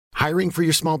Hiring for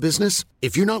your small business?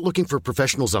 If you're not looking for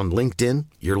professionals on LinkedIn,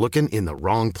 you're looking in the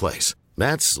wrong place.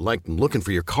 That's like looking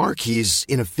for your car keys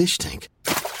in a fish tank.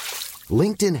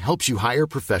 LinkedIn helps you hire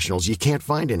professionals you can't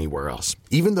find anywhere else,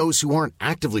 even those who aren't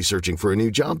actively searching for a new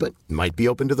job but might be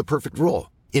open to the perfect role.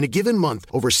 In a given month,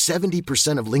 over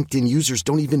 70% of LinkedIn users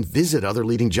don't even visit other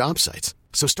leading job sites.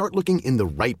 So start looking in the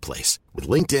right place. With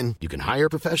LinkedIn, you can hire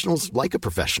professionals like a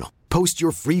professional. Post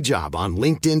your free job on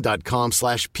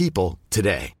linkedin.com/people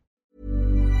today.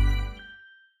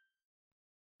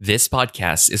 This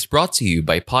podcast is brought to you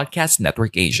by Podcast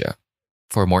Network Asia.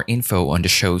 For more info on the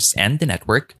shows and the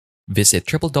network, visit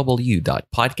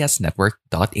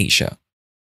www.podcastnetwork.asia.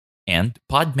 And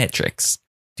Podmetrics,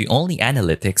 the only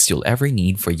analytics you'll ever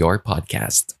need for your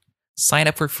podcast. Sign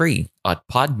up for free at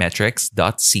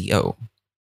podmetrics.co.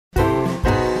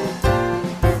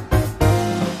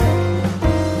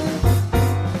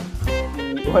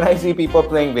 When I see people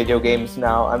playing video games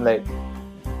now, I'm like,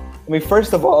 I mean,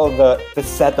 first of all, the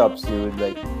setups, dude,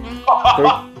 like,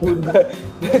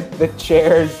 the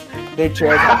chairs, their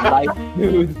chairs have life,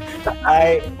 dude.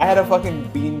 I had a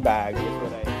fucking beanbag.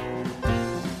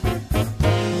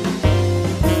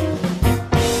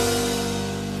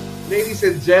 Ladies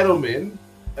and gentlemen,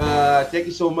 thank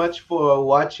you so much for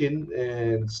watching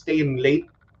and staying late,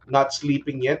 not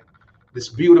sleeping yet. This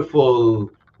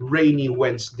beautiful rainy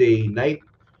Wednesday night.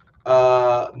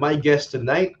 My guest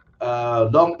tonight,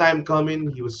 long time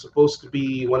coming. He was supposed to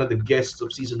be one of the guests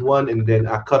of season 1, and then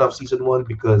I cut off season 1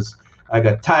 because I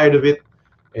got tired of it.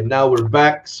 And now we're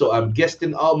back. So I'm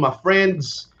guesting all my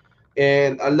friends,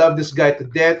 and I love this guy to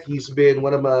death. He's been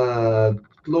one of my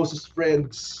closest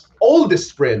friends,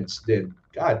 oldest friends then.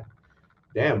 God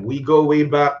damn, we go way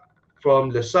back from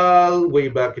LaSalle, way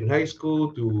back in high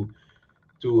school to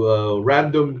a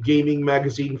random gaming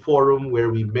magazine forum where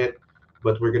we met.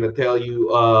 But we're gonna tell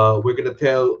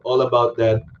all about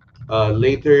that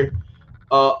later.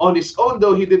 On his own,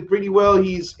 though, he did pretty well.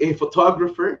 He's a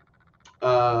photographer,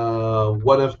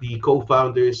 one of the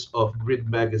co-founders of Grid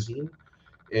Magazine,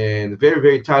 and very,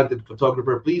 very talented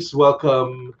photographer. Please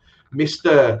welcome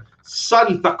Mr.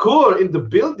 Sunny Thakur in the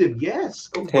building. Yes.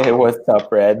 Oh, hey, what's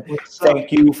up, Red?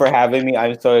 Thank you for having me.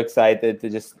 I'm so excited to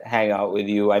just hang out with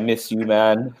you. I miss you,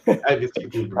 man. I miss you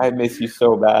too, bro. I miss you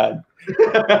so bad.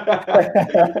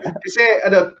 Kasi,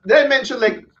 did I mention,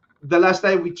 like, the last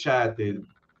time we chatted,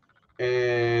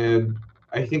 and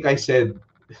I think I said,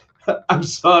 I'm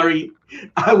sorry,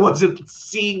 I wasn't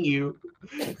seeing you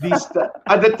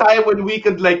at the time when we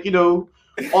could, like,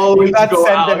 always you got go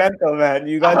sentimental, out. Man.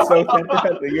 You got so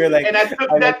sentimental. You're like, and I took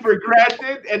that for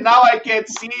granted, and now I can't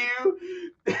see you.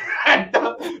 And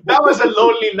that was a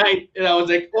lonely night, and I was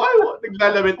like, why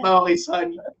naglalamit na ako kay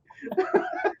Sunny?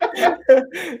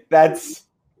 That's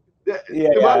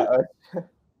that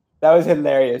was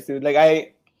hilarious, dude. Like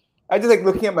I just like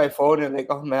looking at my phone and like,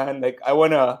 oh man, like I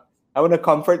wanna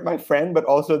comfort my friend, but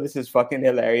also this is fucking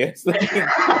hilarious.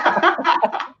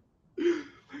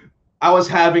 I was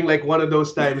having like one of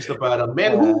those times na parang,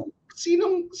 man,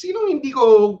 sinong hindi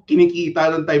ko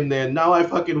kinikita ng time na yan? Now I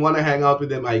fucking want to hang out with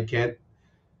them. I can't.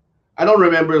 I don't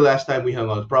remember last time we hung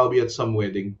out. Probably at some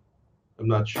wedding. I'm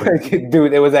not sure.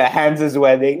 Dude, it was at Hans's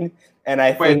wedding, and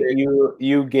I think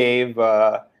you gave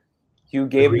the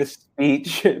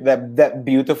speech, that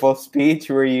beautiful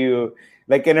speech where you,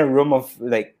 like, in a room of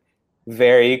like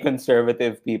very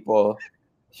conservative people,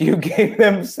 you gave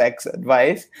them sex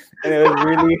advice, and it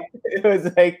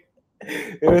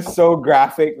was so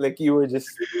graphic. Like you were just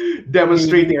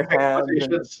demonstrating your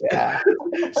hands. Yeah.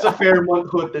 Sa Fairmont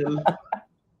Hotel.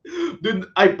 Dude,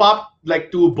 I popped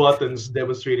like 2 buttons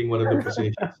demonstrating one of the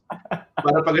positions.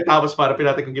 Para pagkatapos, para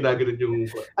pinatay kung ginaganon yung...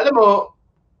 Alam mo,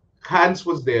 Hans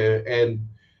was there, and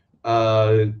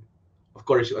of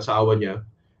course, yung asawa niya.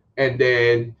 And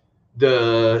then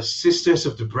the sisters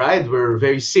of the bride were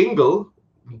very single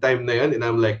time na yun, and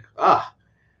I'm like,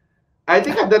 I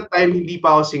think at that time hindi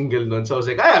pa ako single nun, so I was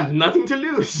like, I have nothing to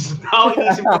lose. Now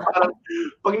inisip ko parang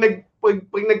pag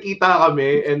nagkita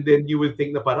kami, and then you would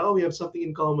think na parang, oh, we have something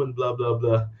in common, blah blah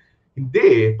blah.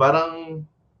 Hindi, parang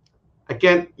I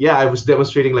can't. Yeah, I was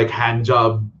demonstrating like hand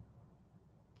job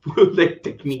like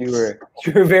techniques.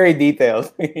 You were very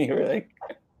detailed. You were like,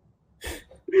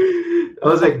 I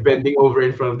was like bending over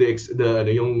in front of the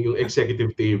yung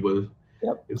executive table.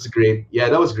 Yep. It's great. Yeah,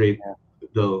 that was great. Yeah.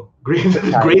 Though great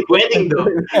wedding though.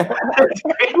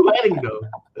 Great wedding though.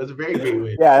 That's a very great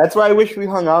wedding. Yeah, that's why I wish we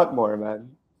hung out more,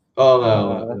 man. Oh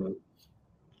no.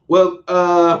 Well,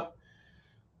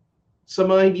 sa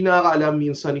mga hindi nakakaalam,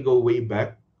 yung Sunny go way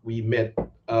back. We met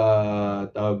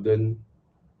tawag dun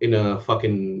in a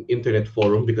fucking internet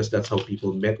forum because that's how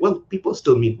people met. Well, people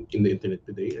still meet in the internet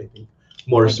today, I think,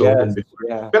 more I so than guess. before.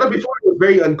 Yeah. But before it was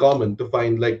very uncommon to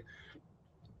find like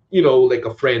like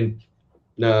a friend.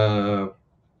 I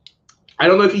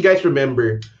don't know if you guys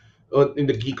remember in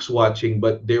the geeks watching,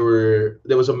 but there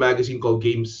was a magazine called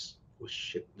Games. Oh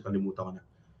shit, nakalimutan ko na.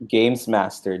 Games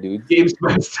Master, dude. Games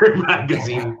Master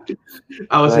magazine.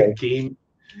 I was Like,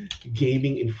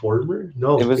 gaming informer.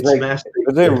 No, it was it's like Master. it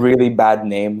was a really bad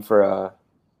name for a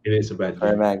It is a bad for a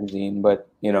name. magazine, but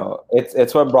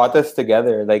it's what brought us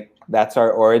together. Like that's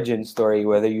our origin story,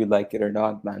 whether you like it or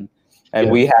not, man. And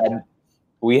Yeah.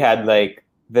 we had like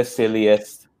the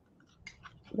silliest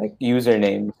like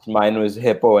usernames. Mine was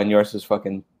Hippo, and yours was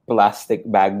fucking Plastic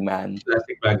Bag Man.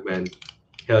 Plastic Bag Man.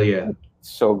 Hell yeah.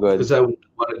 So good. Because I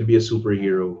wanted to be a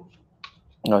superhero.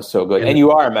 No, so good. And And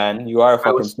you are, man. You are a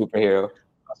fucking was- superhero.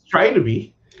 I was trying to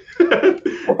be.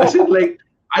 I said like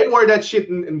I wore that shit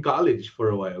in college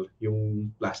for a while.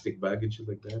 Yung plastic bag and shit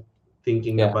like that.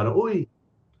 Thinking na Yeah. parang, uy,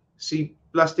 si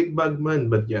Plastic Bag Man.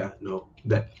 But yeah, no.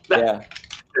 That Yeah.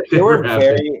 never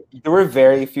happened. There were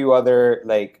very few other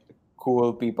like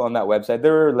cool people on that website.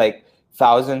 There were like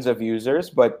thousands of users,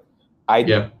 but I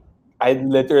Yeah. I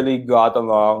literally got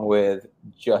along with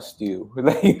just you.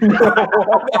 Like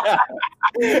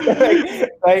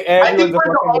I think everyone's a we're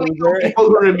the fucking only two loser. people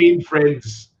who remain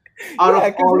friends. Out Yeah,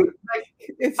 of 'cause all,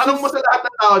 It's anong mo just, sa lahat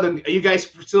ng tao dun? Are you guys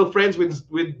still friends with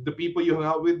the people you hung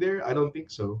out with there? I don't think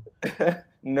so.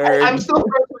 nerd. I'm still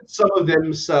friends with some of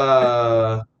them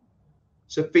sa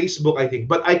Facebook, I think.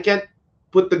 But I can't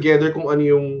put together kung ano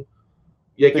yung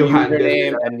The yung handle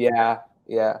username nila. and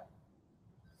yeah.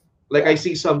 Like I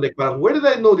see some like parang, where did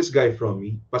I know this guy from?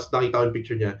 Pas nakita ko yung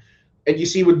picture niya. And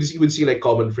you would see like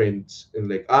common friends and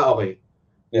like okay.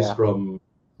 This Yeah. from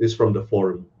the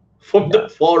forum. From the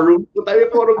forum. Puta, may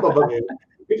forum pa ba ngayon?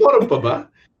 May forum pa ba?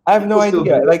 I have no People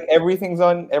still idea. do Like everything's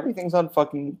on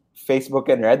fucking Facebook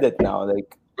and Reddit now.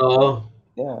 Like Oh,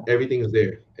 yeah. everything's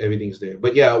there. Everything's there.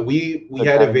 But yeah, we Good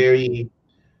had a time. very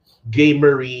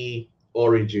gamery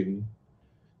origin,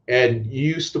 and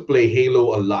you used to play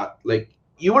Halo a lot. Like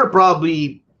you were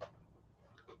probably,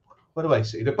 what do I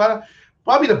say?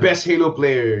 Probably the best Halo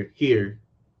player here.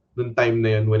 The time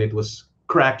na yun when it was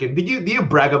cracking. Do you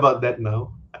brag about that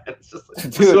now? It's just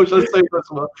like Dude. social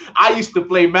circles. I used to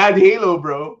play Mad Halo,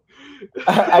 bro.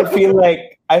 I feel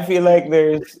like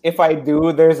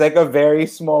there's like a very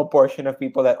small portion of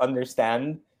people that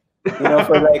understand.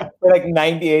 For like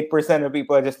 98% of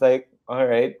people are just like, all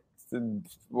right,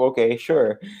 okay,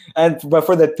 sure. But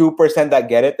for the 2% that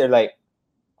get it, they're like,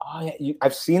 oh yeah,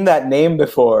 I've seen that name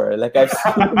before. Like I've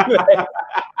seen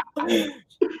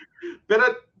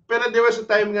Pero there was a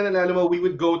time nga nalala mo, we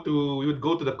would go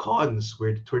to the cons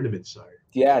where the tournaments are.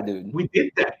 yeah, dude. We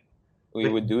did that. We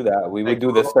would do that. We would like,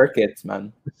 do the circuits,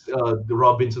 man. The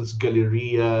Robinson's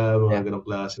Galleria, mga Yeah. ganong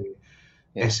klase.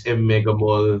 Yeah. SM Mega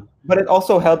Mall. But it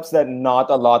also helps that not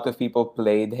a lot of people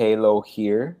played Halo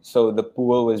here, so the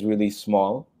pool was really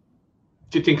small.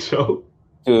 Do you think so?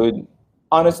 Dude,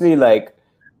 honestly, like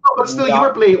No, but still, you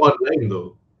were playing online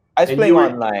though. I was And playing you were,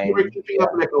 online. You were keeping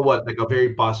up like a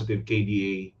very positive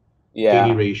KD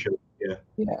Yeah, ratio. Yeah.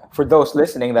 yeah. For those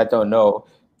listening that don't know,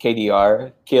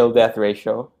 KDR, kill death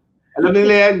ratio. Alam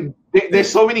nila yan. There's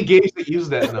so many games that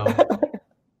use that now.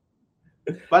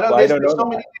 Parang Well, I there's, don't there's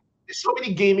know so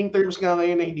many gaming terms nga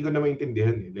ngayon na hindi ko na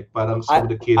maintindihan eh. Like parang some of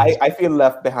the kids. I feel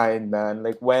left behind, man.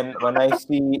 Like when I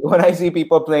see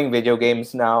people playing video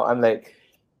games now, I'm like,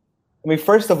 I mean,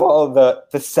 first of all, the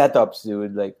setups,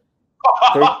 dude. Like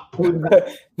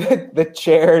the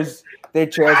chairs, their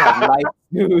chairs have lights,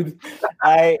 dude.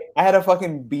 I had a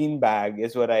fucking beanbag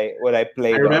is what I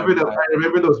played. I remember on. I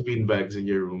remember those beanbags in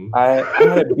your room. I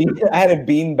had a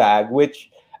beanbag,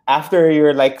 which after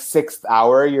your like 6th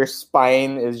hour, your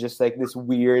spine is just like this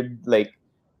weird like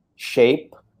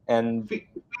shape. And Feeling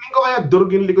ko kaya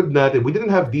durog yung likod natin. We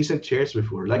didn't have decent chairs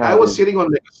before. Like No, I was dude. sitting on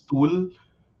like a stool.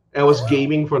 I was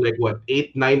gaming for like what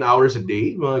 8-9 hours a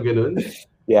day, mga ganun,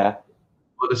 yeah,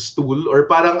 on a stool. Or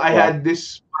parang I Yeah. had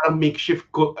this parang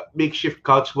makeshift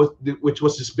couch which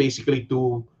was just basically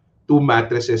two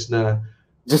mattresses na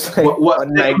just like what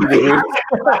on 90 degrees.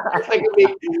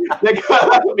 like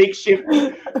a makeshift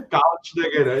couch na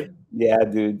ganun. Yeah,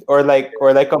 dude. Or like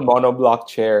a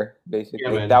monoblock chair, basically.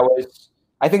 Yeah, man.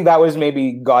 I think that was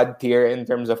maybe god tier in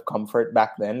terms of comfort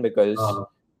back then because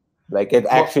like it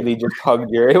actually just hugged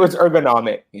it was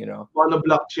ergonomic,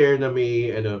 Monoblock chair na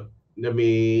may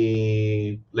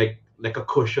like a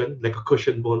cushion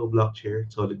monoblock chair,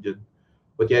 solid yun.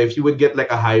 But yeah, if you would get like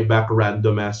a high back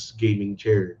random ass gaming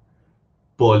chair,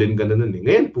 ballin ka na nun eh.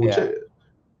 Ngayon, pucha.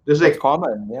 There's It's like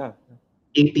common, yeah.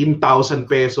 18,000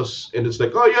 pesos, and it's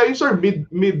like, oh yeah, it's our mid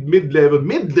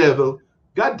level.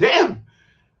 God damn.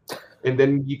 And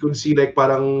then you could see like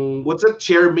parang what's that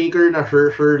chair maker na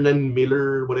Hernan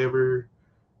Miller, whatever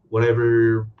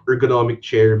ergonomic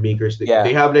chair makers.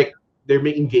 They have like they're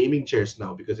making gaming chairs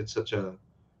now because it's such a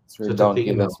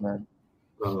thing now. Man.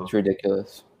 It's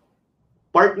ridiculous.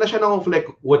 Part na siya ng like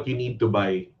what you need to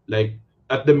buy. Like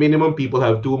at the minimum, people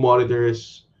have 2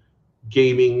 monitors,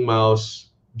 gaming mouse,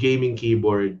 gaming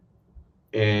keyboard,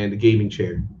 and a gaming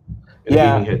chair, and a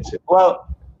gaming headset. Well,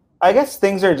 I guess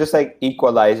things are just like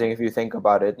equalizing if you think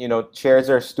about it. You know,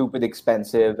 chairs are stupid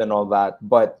expensive and all that.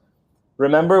 But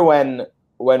remember when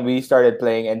we started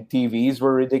playing and TVs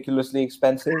were ridiculously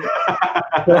expensive? You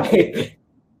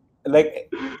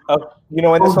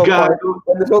know, when this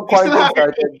whole quarantine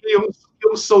started.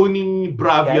 Yung Sony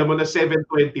Bravia mo na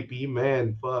 720p,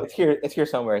 man. Fuck. It's here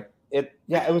somewhere. It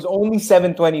was only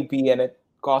 720p and it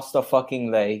cost a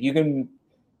fucking like you can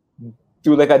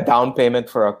do like a down payment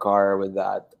for a car with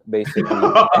that, basically.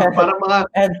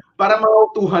 para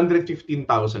mga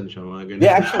 215,000 siya, mga ganun.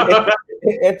 Yeah, actually,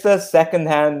 it's a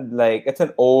secondhand, like it's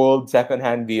an old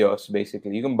secondhand Vios,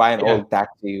 basically. You can buy an old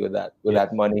taxi with that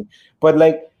money. But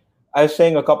like I was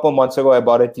saying, a couple months ago, I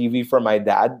bought a TV for my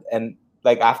dad, and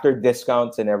like after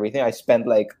discounts and everything, I spent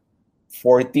like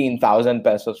 14,000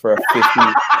 pesos for a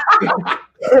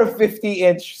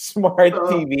 50-inch smart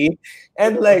TV,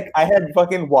 and like I had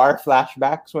fucking war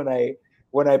flashbacks when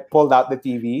I pulled out the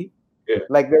TV. Yeah.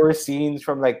 Like there were scenes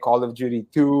from like Call of Duty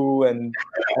 2 and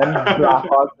Black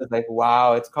Ops. It's like,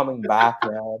 wow, it's coming back,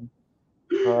 man.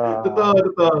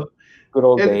 Good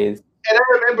old days. And I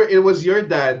remember it was your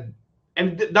dad,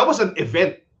 and that was an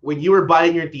event when you were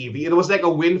buying your TV. It was like a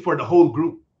win for the whole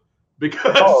group.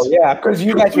 Because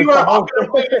you guys were come over.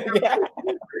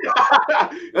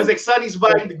 I was like, Sonny's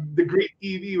buying the great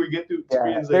TV. We get to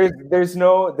experience there's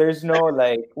no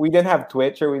like we didn't have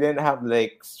Twitch or we didn't have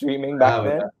like streaming back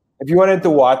then. If you wanted to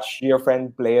watch your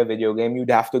friend play a video game, you'd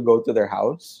have to go to their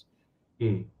house.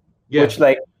 Yeah. Which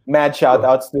like mad shout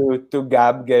outs to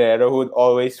Gab Guerrero, who would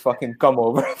always fucking come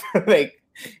over like,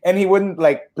 and he wouldn't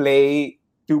like play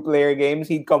 2-player games.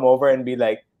 He'd come over and be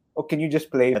like, oh, can you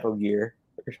just play Metal Gear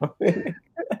or something?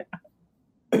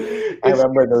 I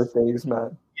remember those days,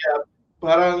 man. Yeah,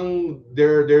 parang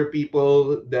there are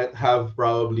people that have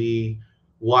probably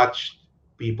watched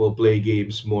people play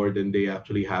games more than they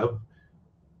actually have,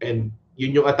 and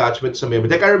yun yung attachment sa memory.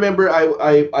 Like I remember,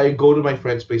 I go to my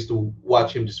friend's place to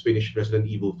watch him just finish Resident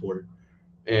Evil 4,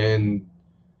 and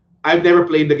I've never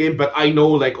played the game, but I know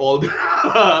like all the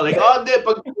like pag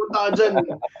pumunta ka dyan,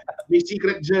 may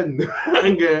secret dyan.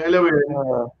 Alam mo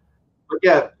yun. But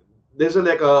yeah, there's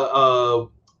like a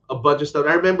bunch of stuff.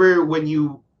 I remember when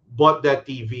you bought that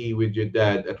TV with your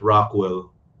dad at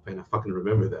Rockwell, and I fucking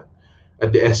remember that,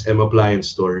 at the SM appliance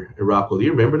store in Rockwell. Do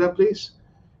you remember that place?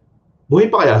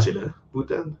 Buhay pa kaya sila?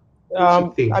 Putan.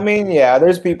 I mean, yeah,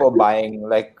 there's people buying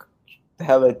like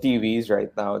hella TVs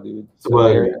right now, dude. So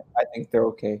I think they're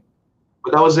okay.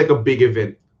 But that was like a big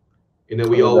event. And then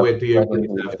we all went to your place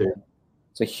after.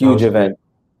 It's a huge event.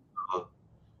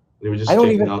 They were just I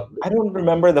don't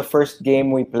remember the first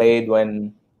game we played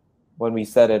when we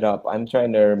set it up. I'm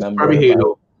trying to remember. Probably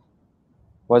Halo.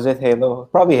 Was it Halo?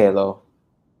 Probably Halo.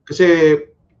 Kasi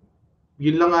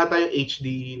yun lang ata yung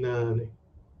HD na.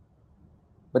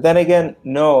 But then again,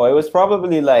 no, it was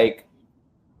probably like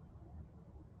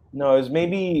it was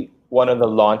maybe one of the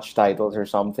launch titles or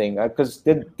something. Because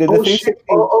did the 360?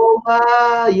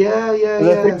 Yeah.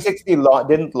 The 360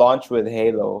 didn't launch with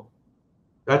Halo.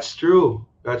 That's true.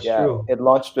 That's true. It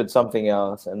launched with something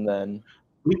else, and then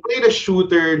we played a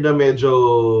shooter na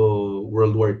medyo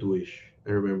World War II-ish.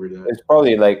 I remember that. It's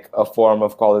probably like a form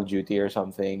of Call of Duty or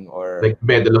something, or like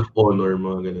Medal of Honor,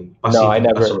 mga ganun. No, I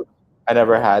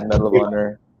never had Medal of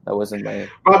Honor. That wasn't my.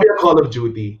 Probably a Call of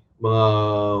Duty,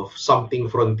 mga something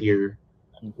Frontier,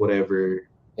 whatever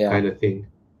kind of thing.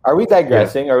 Are we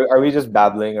digressing? Yeah. Are we just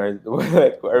babbling, or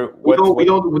we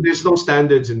don't? There's no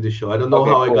standards in this show. I don't know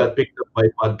how I got picked up by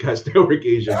Podcast Network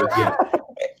Asia, but yeah.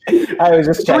 I was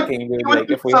just checking.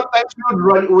 Sometimes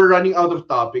we're running out of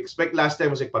topics. Like last time,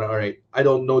 I was like, all right, I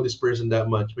don't know this person that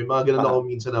much. May mga ganun ako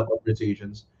minsan na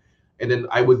conversations, and then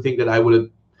I would think that I would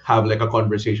have like a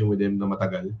conversation with him na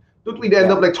matagal. Dude, we'd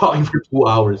end up like talking for 2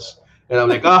 hours, and I'm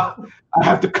like, I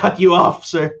have to cut you off,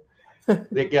 sir.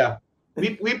 Like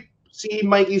we see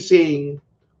Mikey saying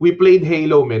we played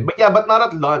Halo, man, but not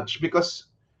at launch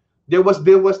because there was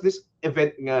this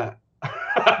event nga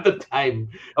at the time,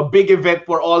 a big event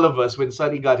for all of us when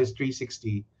Sonny got his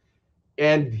 360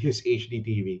 and his HD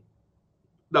TV.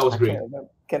 That was great.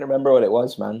 Can't remember what it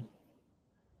was, man.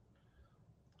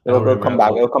 It'll come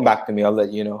back. It'll come back to me. I'll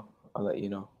let you know.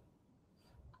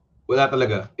 Wala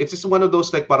talaga. It's just one of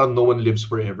those like parang no one lives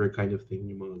forever kind of thing.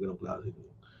 Yung mga ganong klase.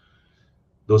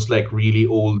 Those like really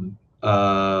old,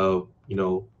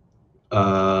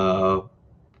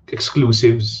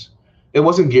 exclusives. It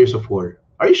wasn't Gears of War.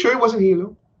 Are you sure it wasn't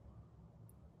Halo?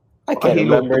 I can't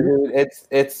remember, dude.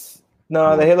 It's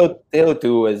no, the Halo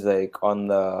 2 was like on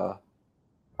the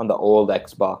old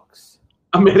Xbox.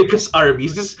 America's Army.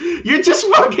 You're just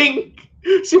fucking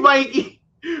si Mikey.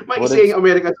 Mikey saying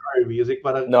America's Army. Is like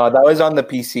parang... No, that was on the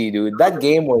PC, dude. That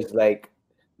game was like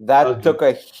took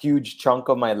a huge chunk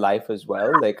of my life as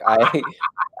well. Like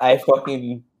I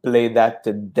fucking played that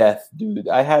to death, dude.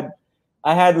 I had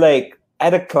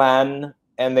a clan,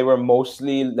 and they were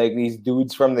mostly like these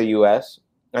dudes from the US.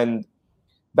 And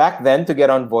back then, to get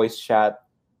on voice chat,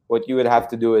 what you would have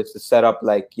to do is to set up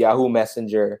like Yahoo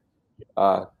Messenger,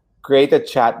 create a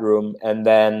chat room, and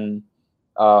then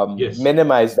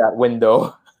minimize that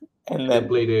window, and then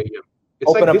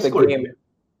open up Discord. The game.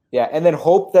 Yeah, and then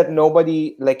hope that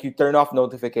nobody, like, you turn off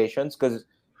notifications, because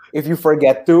if you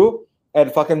forget to,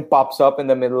 it fucking pops up in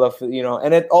the middle of,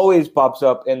 and it always pops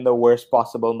up in the worst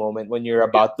possible moment when you're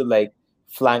about to like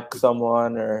flank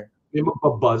someone or a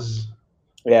buzz.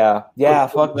 Yeah,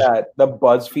 fuck that. The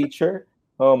buzz feature.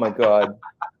 Oh my god.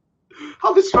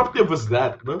 How disruptive was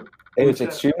that, bro? It was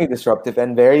extremely disruptive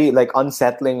and very like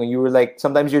unsettling when you were like,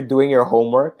 sometimes you're doing your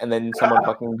homework and then someone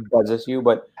fucking buzzes you,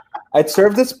 but it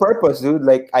served its purpose, dude.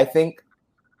 Like I think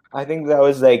that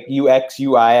was like UX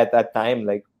UI at that time.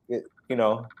 Like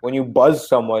when you buzz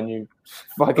someone, you're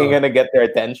fucking gonna get their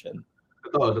attention.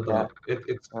 Yeah.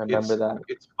 I remember that.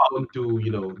 It's bound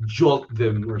to jolt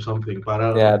them or something.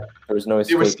 Parang, there was no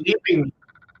escape. They were sleeping,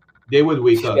 they would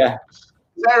wake up. Yeah.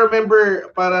 I remember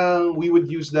parang we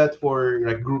would use that for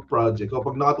like group project.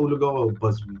 Kapag nakatulog ako,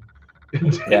 buzz me.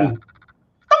 Yeah.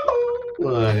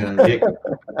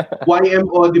 YM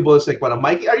Audible is like, parang,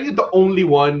 Mikey, are you the only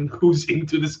one who's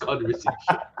into this conversation?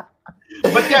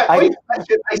 But yeah, I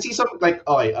see some like,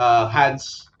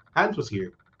 Hans was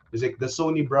here. It's like the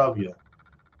Sony Bravia.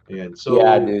 And so,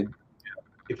 yeah, dude.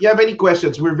 If you have any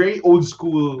questions, we're very old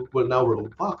school. Well, now we're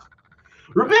old. Fuck.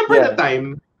 Remember the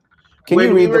time? Can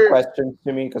you read the questions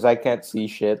to me? Because I can't see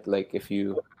shit. Like if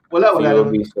you.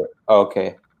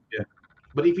 Okay. Yeah.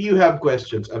 But if you have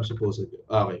questions, I'm supposed to.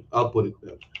 Okay, I'll put it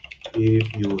there.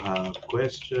 If you have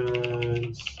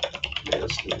questions,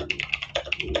 yes,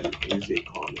 is a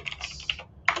comments.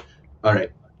 All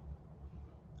right.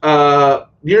 Do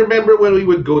you remember when we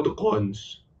would go to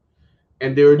cons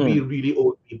and there would be really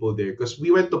old people there? Because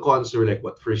we went to cons, or like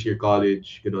first year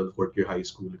college, fourth year high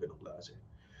school, class.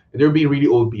 And there would be really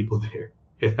old people there.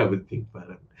 And I would think,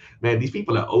 man, these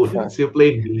people are old. They're still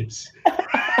playing games.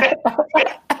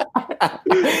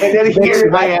 And then here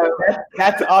I am.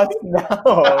 That's us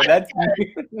now. That's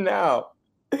me now.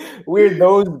 We're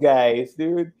those guys,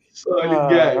 dude. Solid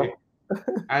guy.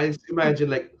 I just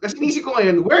imagine kasi inisip ko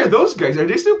ngayon, where are those guys? Are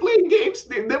they still playing games?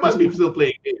 They must be still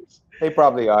playing games. They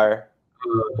probably are.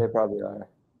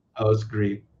 That was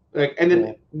great.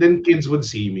 And then kids would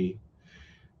see me.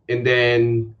 And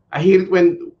then I hate it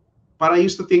when I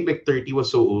used to think 30 was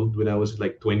so old when I was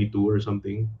 22 or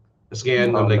something. As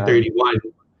ngayon, I'm 31.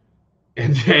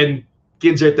 And then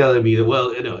kids are telling me,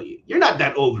 well, you're not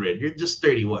that old, Red. You're just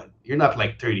 31. You're not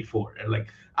 34. And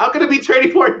I'm gonna be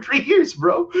 34 in 3 years,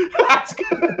 bro. That's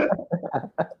good.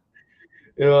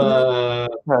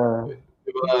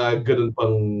 Ganun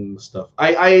pang stuff.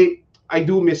 I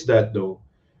do miss that though.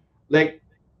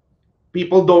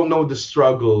 People don't know the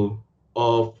struggle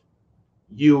of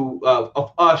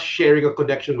of us sharing a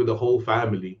connection with the whole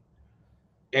family,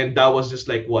 and that was just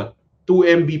 2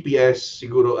 Mbps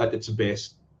siguro at its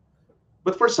best.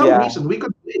 But for some reason, we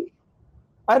could play.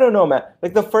 I don't know, man.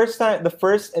 The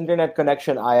first internet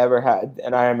connection I ever had,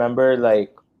 and I remember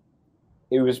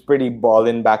it was pretty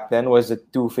ballin' back then, was a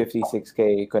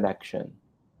 256K connection.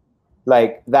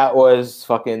 That was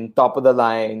fucking top of the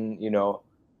line,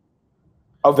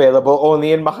 available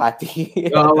only in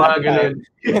Makati. Oh, ganun.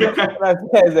 I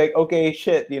was like, okay,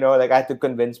 shit, I had to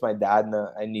convince my dad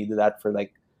that I needed that for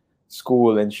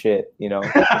school and shit,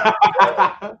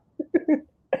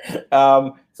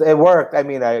 So it worked. I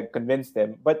mean, I convinced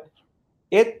him, but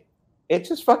it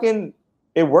just fucking,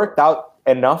 it worked out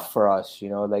enough for us,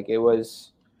 it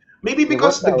was maybe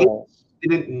because the games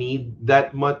didn't need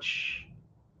that much.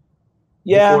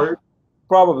 Yeah, before.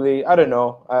 Probably. I don't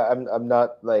know. I'm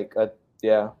not I'm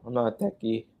not a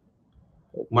techie.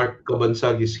 Mark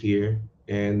Kabansag is here,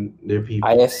 and there are people.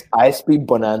 ISP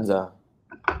Bonanza.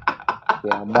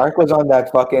 Yeah, Mark was on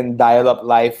that fucking dial-up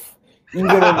life.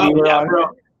 Even when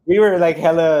we were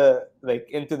hella like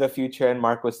into the future, and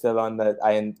Mark was still on the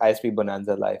ISP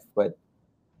Bonanza life. But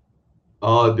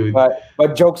dude.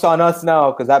 But jokes on us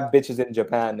now, because that bitch is in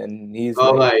Japan, and he's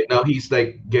right now he's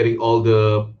like getting all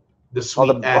the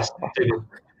sweet ass internet.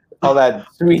 All that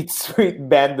sweet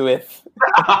bandwidth.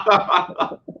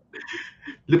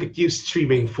 Look at you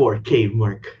streaming 4K,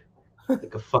 Mark.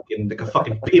 Like a fucking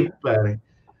pimp.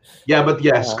 Yeah, but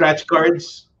scratch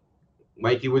cards.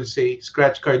 Mikey would say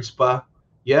scratch cards pa.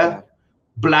 Yeah.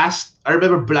 Blast. I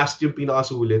remember Blast yung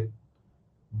pinakasulit.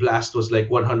 Blast was like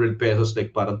 100 pesos,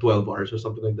 like parang 12 hours or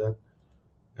something like that.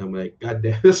 I'm like, God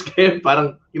damn, this game,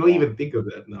 parang you don't even think of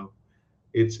that now.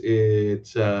 It's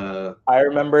I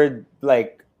remember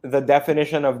like the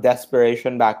definition of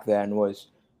desperation back then was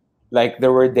like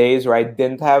there were days where I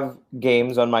didn't have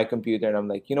games on my computer, and I'm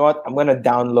like, you know what? I'm gonna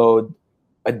download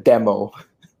a demo.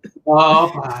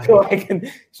 so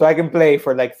I can play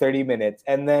for like 30 minutes,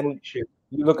 and then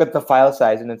you look at the file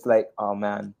size, and it's like, oh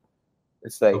man,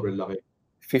 it's like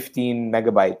 15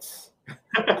 megabytes.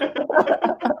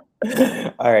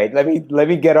 All right, let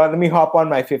me hop on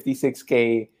my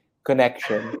 56K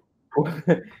connection,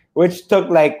 which took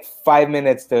like 5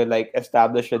 minutes to like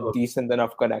establish a decent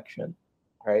enough connection,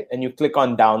 right? And you click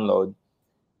on download,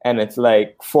 and it's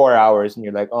like 4 hours, and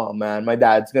you're like, oh man, my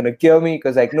dad's gonna kill me,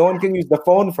 because like no one can use the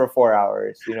phone for 4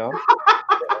 hours, you know?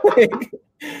 Like,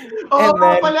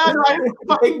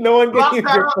 like no one can use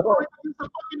your phone.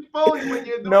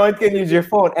 No one can use your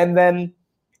phone, and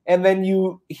then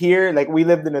you hear, like, we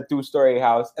lived in a 2-story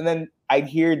house, and then I'd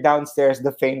hear downstairs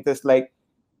the faintest like,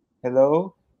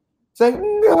 hello. It's like,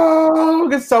 no,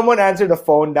 because someone answered the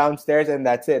phone downstairs, and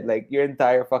that's it. Like your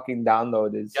entire fucking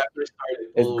download is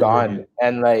gone,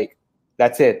 and like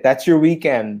that's it. That's your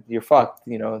weekend. You're fucked.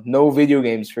 You know, no video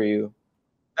games for you.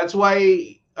 That's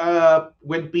why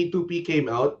when P2P came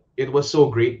out, it was so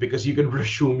great because you could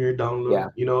resume your download. Yeah.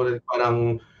 You know,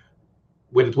 parang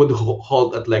when it would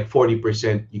halt at like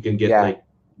 40%, you can get like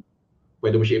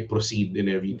pwede mo siya proceed and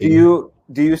everything.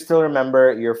 Do you still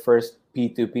remember your first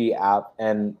P2P app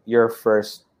and your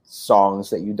first songs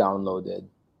that you downloaded?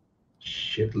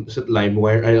 Shit, is it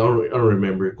LimeWire? I don't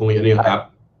remember kung ano yung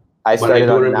app. I started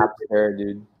on Napster,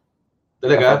 dude.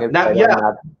 Talaga?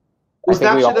 Was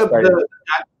Napster the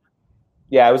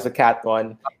Yeah, it was the cat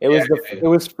one. It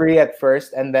was free at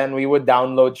first, and then we would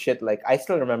download shit. Like I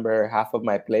still remember half of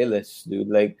my playlists, dude.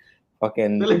 Like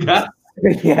fucking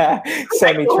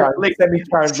Semi-Charmed Live.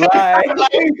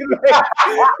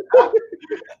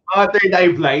 Third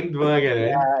Eye Blind, mga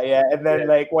ganun. Yeah. And then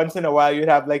like once in a while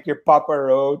you'd have like your Papa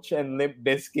Roach and Limp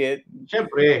Bizkit.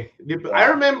 Syempre. I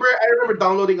remember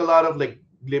downloading a lot of like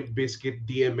Limp Bizkit,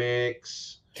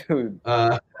 DMX, dude.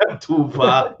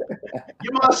 Tupac.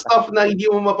 Yung mga stuff na hindi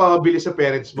mo mapapabili sa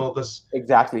parents mo because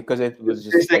exactly, because it was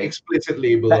just there's like explicit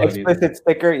label on explicit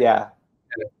sticker,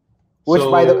 Which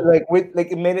by the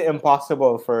it made it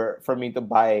impossible for me to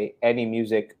buy any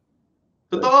music.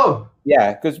 Totoo.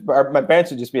 Yeah, because my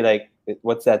parents would just be like,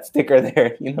 "What's that sticker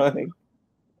there?" You know, like.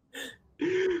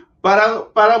 Parang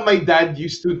my dad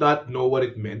used to not know what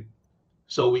it meant,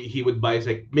 so he would buy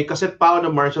like may cassette pa ako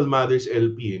ng Marshall Mathers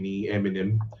LP ni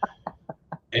Eminem,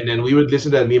 and then we would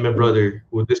listen to that. Me and my brother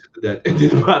would listen to that, and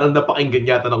then parang napakinggan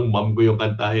yata ng mom ko yung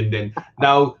kanta, and then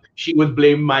now she would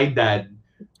blame my dad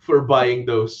for buying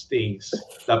those things.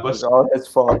 It's all his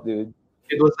fault, dude.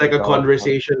 It was like a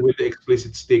conversation with the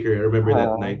explicit sticker. I remember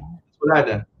that night. Wala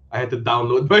na. I had to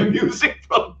download my music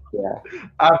from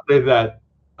after that.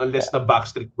 Unless the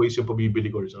Backstreet Boys yung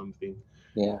pabibili ko or something.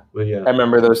 Yeah. But yeah. I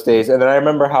remember those days. And then I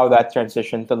remember how that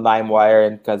transitioned to LimeWire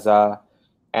and Kazaa.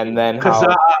 And then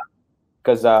Kazaa.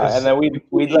 And then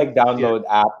we'd like download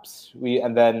apps.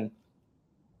 And then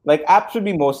like apps would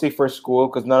be mostly for school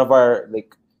because none of our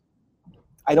like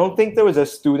I don't think there was a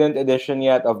student edition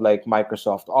yet of like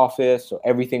Microsoft Office, so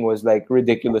everything was like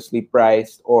ridiculously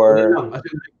priced or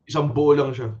isang buo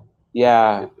lang siya.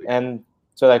 Yeah, and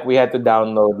so like we had to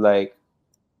download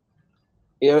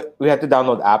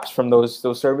apps from those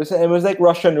services, and it was like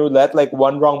Russian roulette. Like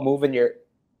one wrong move and your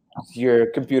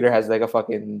computer has like a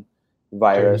fucking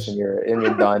virus and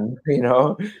you're done, you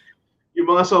know. Yung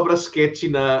mga sobra sketchy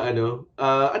na ano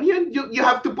yan, you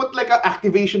have to put like an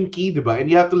activation key, diba? And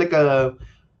you have to like a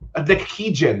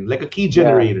key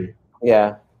generator.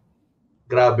 Yeah.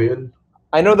 Grabe yun.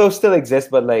 I know those still exist,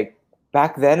 but like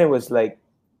back then it was like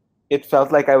it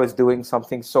felt like I was doing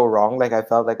something so wrong. Like I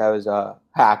felt like I was a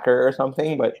hacker or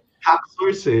something, but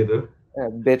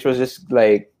bitch was just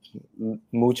like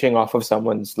mooching off of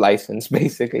someone's license,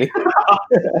 basically.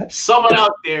 Someone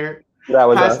out there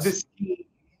has this key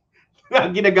na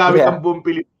ginagamit ang buong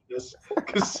Pilipinas.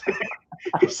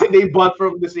 Kasi they bought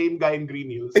from the same guy in Green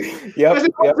Hills. Yep, Kasi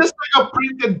it was just like a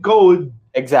printed code.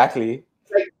 exactly.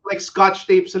 Like scotch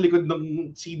tape sa likod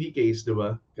ng CD case,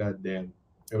 diba? God damn.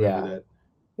 I remember that.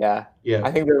 Yeah.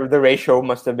 I think the ratio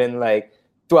must have been like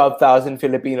 12,000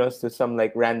 Filipinos to some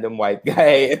like random white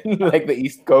guy in like the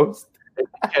East Coast. You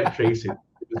can't trace it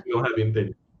because we don't have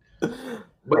internet.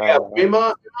 But yeah, may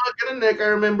mga ganun, like I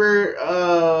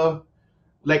remember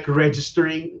like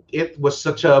registering it was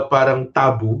such a parang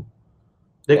taboo.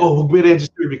 Like, huwag mo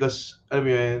register because, alam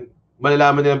mo yun,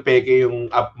 malalaman nilang peke yung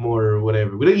app mo or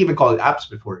whatever. We didn't even call it apps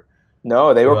before.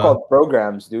 No, they were called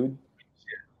programs, dude.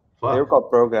 Fuck. They were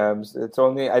called programs. It's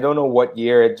only, I don't know what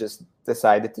year it just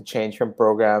decided to change from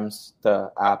programs to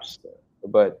apps.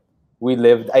 But we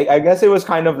lived, I guess it was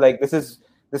kind of like, this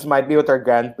might be what our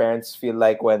grandparents feel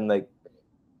like when like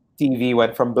TV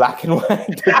went from black and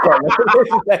white to color.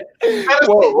 Like,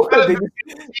 whoa,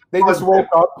 they just woke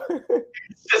up.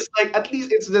 It's just like, at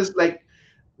least it's just like,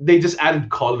 they just added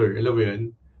color. Alam mo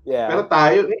yun? Yeah. Pero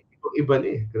tayo, iba na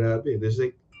eh. Grabe. There's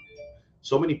like,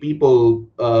 so many people,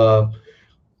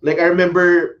 like I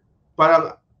remember,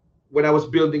 parang, when I was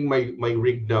building my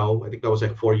rig now, I think that was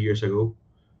like 4 years ago.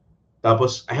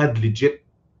 Tapos, I had legit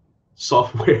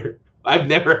software. I've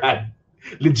never had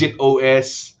legit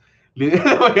OS.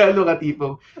 Ano ka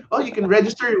tipong, you can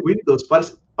register your Windows.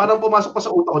 Parang pumasok pa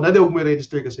sa utak ko, huwag mo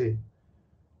register kasi.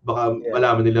 Baka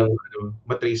malaman nilang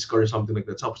matrace ka or something like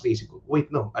that. So, tapos naisip ko,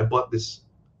 wait, no, I bought this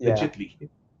legitly.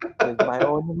 With my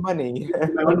own money.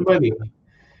 My own money.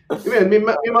 May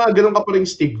mga ganun ka pa rin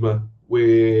stigma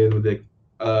with like,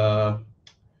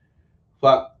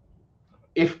 fuck.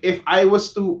 If I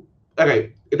was to,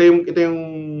 okay, ito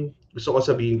yung gusto ko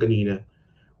sabihin kanina.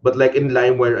 But like in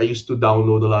LimeWire, I used to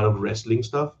download a lot of wrestling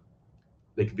stuff,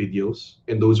 like videos,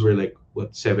 and those were like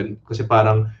 7? Kasi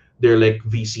parang they're like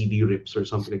VCD rips or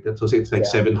something like that. So it's like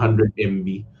 700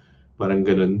 MB, parang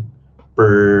ganun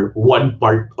per one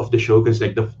part of the show. Because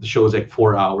like the show is like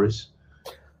 4 hours.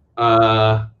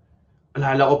 Alala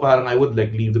ko parang I would like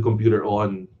leave the computer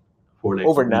on for like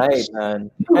overnight, weeks.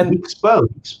 Man. And weeks pa.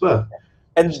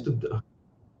 And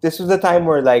this was the time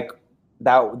where like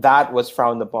that was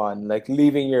frowned upon, like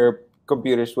leaving your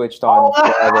computer switched on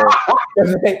forever.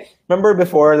 Like, remember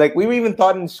before, like we were even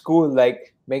taught in school,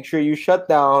 like make sure you shut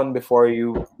down before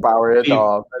you power it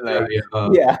off. And,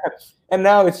 like, and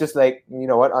now it's just like, you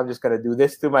know what, I'm just gonna do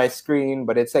this to my screen,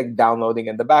 but it's like downloading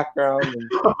in the background. And,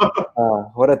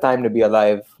 what a time to be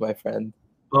alive, my friend.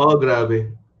 Oh,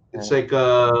 grabe. It's like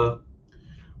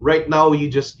right now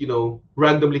you just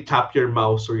randomly tap your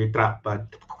mouse or your trackpad.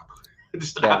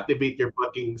 Just to activate your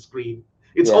fucking screen.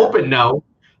 It's open now.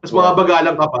 Mas mga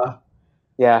bagalang ka pa.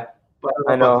 Yeah.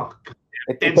 I know.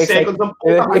 10 seconds ng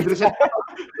puta.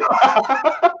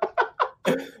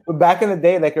 But back in the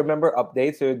day, like remember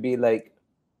updates, it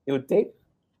would take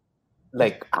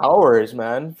like hours,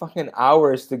 man. Fucking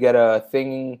hours to get a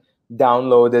thing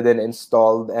downloaded and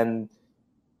installed, and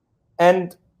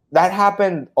that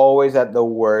happened always at the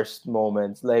worst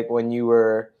moments, like when you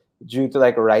were due to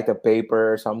like write a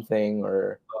paper or something,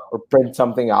 or print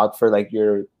something out for like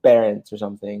your parents or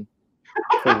something.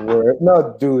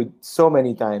 No, dude, so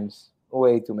many times,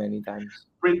 way too many times.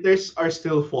 Printers are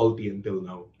still faulty until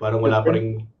now. Parang wala pa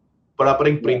ring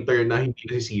printer na hindi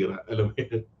nasisira. Alam mo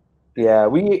yun? Yeah,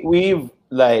 we've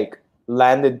like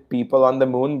landed people on the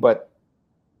moon, but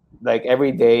like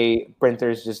every day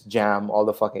printers just jam all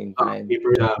the fucking time.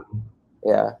 Paper jam.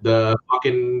 Yeah. The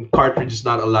fucking cartridge is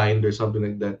not aligned or something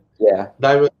like that. Yeah.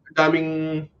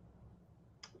 Daming.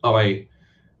 Okay.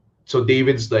 So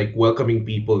David's like welcoming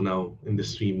people now in the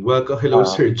stream. Welcome, hello,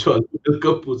 Sir John.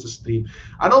 Welcome to the stream.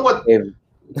 I don't know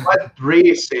what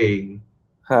Ray is saying.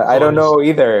 I don't know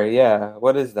either. Yeah.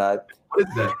 What is that? What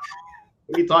is that?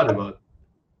 What are you talking about?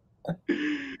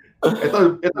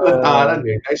 Ito nag-aaral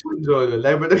eh. Nice one, Jolo.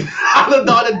 Live na nag-aaral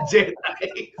daw ng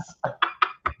Jedi.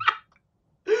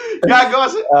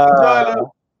 Gagos,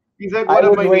 Jolo. He's like one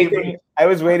of my neighbors. I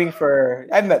was waiting for...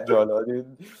 I met Jolo, dude.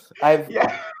 I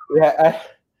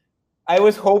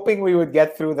was hoping we would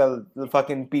get through the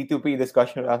fucking P2P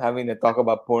discussion without having to talk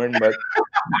about porn, but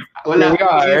here we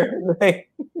are.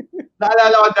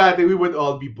 Naalala ko dati, we would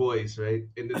all be boys, right?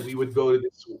 And then we would go to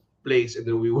this place and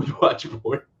then we would watch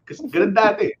porn. Kasi ganun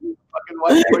dati. Fucking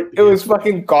watch porn. It was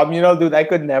fucking communal, dude. I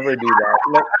could never do that.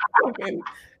 Like, fucking,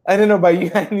 I don't know about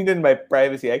you. I needed my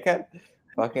privacy. I can't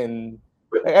fucking...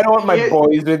 Like, I don't want my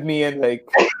boys with me and like...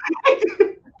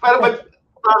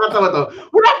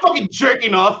 We're not fucking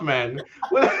jerking off, man.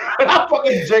 We're not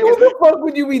fucking jerking off. What the fuck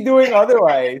would you be doing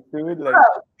otherwise, dude? Like,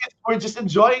 we're just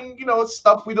enjoying,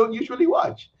 stuff we don't usually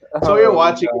watch. So you're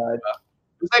watching.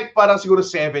 It's like parang siguro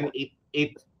 7,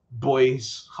 8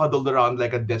 boys huddled around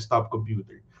like a desktop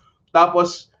computer.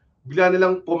 Tapos, bigla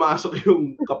nilang pumasok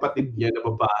yung kapatid niya na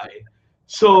babae.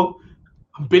 So,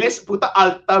 ang bilis, puta,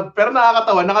 alt tab. Pero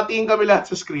nakakatawa, nakatingin kami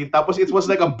lahat sa screen. Tapos it was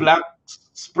like a blank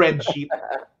spreadsheet.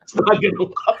 So,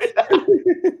 ganun kami lahat.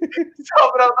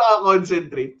 Sobrang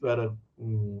nakakoncentrate. Parang,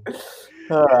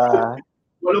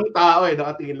 walang tao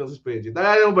nakatingin lang sa spreadsheet.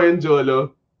 Nalala mo ba yun,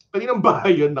 Jolo? Kaninang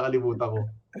bahay yun, nakalimutan ko.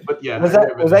 But yeah. Was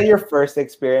that your first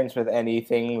experience with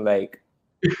anything like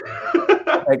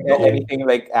anything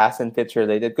like ass and tits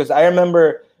related? Because I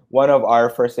remember one of our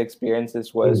first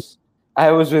experiences was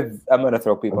I'm gonna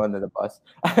throw people under the bus.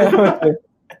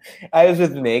 I was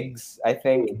with Migs, I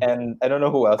think, and I don't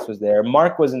know who else was there.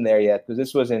 Mark wasn't there yet because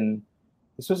this was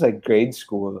like grade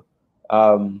school.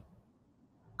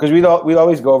 Because we'd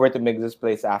always go over to Migs'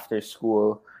 place after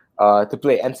school to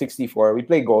play N64. We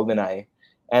play GoldenEye.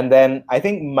 And then I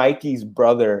think Mikey's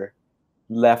brother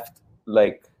left,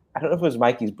 like, I don't know if it was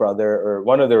Mikey's brother or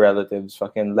one of the relatives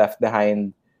fucking left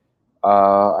behind.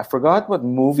 I forgot what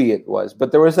movie it was,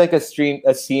 but there was like a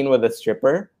scene with a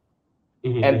stripper.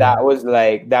 Mm-hmm. And that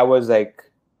was like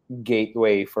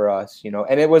gateway for us, you know.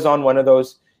 And it was on one of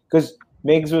those, because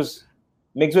Migs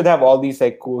would have all these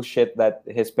like cool shit that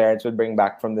his parents would bring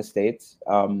back from the States.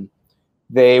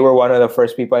 They were one of the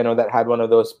first people I know that had one of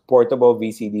those portable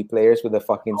VCD players with a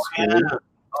fucking screen.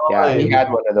 Yeah, he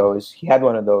had one of those.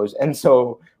 And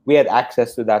so we had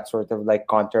access to that sort of like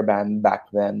contraband back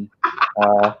then,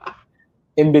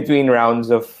 in between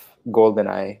rounds of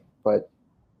GoldenEye. But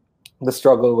the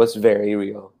struggle was very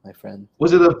real, my friend.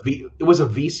 Was it it was a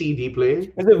VCD player?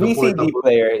 It was a VCD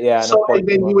player, yeah. So and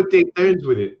then you would take turns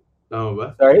with it.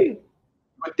 No, sorry?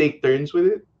 You would take turns with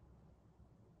it?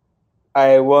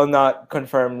 I will not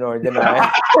confirm nor deny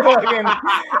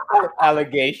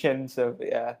allegations of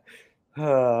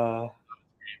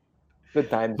good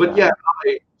times. But yeah,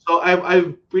 okay. So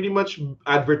I've pretty much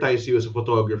advertised you as a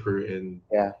photographer and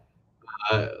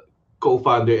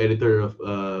co-founder, editor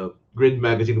of Grid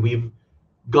Magazine. We've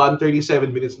gone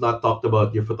 37 minutes not talked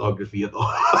about your photography at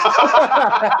all.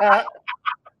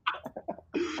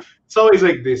 It's always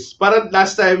like this. Parang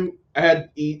last time I had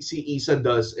Isa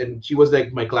does, and she was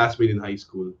like my classmate in high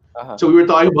school. So we were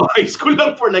talking about high school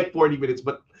lang for like 40 minutes,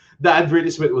 but the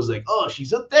advertisement was like, oh,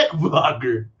 she's a tech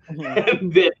vlogger.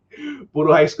 And then,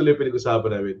 puro high school yung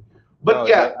pinag-usapan namin. But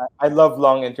I love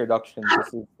long introductions.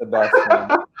 This is the best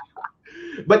one.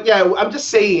 But yeah, I'm just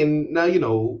saying, now, you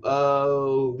know,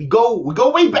 we go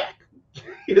way back.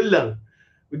 Yun lang.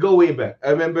 We go way back.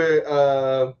 I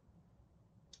remember,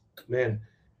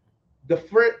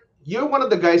 you're one of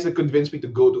the guys that convinced me to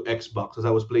go to Xbox as I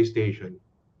was PlayStation.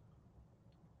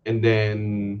 And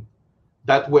then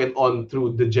that went on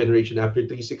through the generation after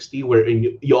 360 where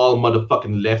you all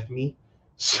motherfucking left me.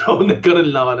 So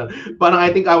nagkaroon lang ako parang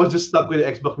I think I was just stuck with the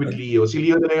Xbox with Leo. Si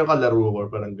Leo na lang yung kalaro ko,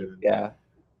 parang ganun. Yeah.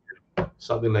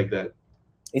 Something like that.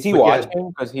 Is he watching?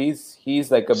 Because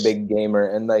he's like a big gamer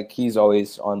and like he's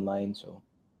always online. So.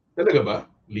 Talaga ba,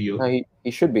 Leo? No, he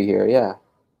should be here. Yeah.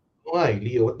 Why,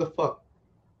 Leo? What the fuck?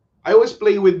 I always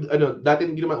play with dati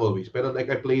hindi naman always, pero like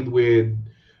I played with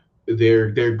their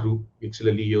group, like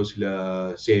sila Leo,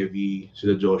 sila Sevi,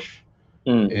 sila Josh,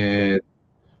 and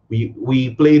we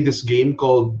played this game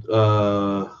called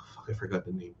I forgot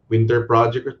the name,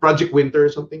 Project Winter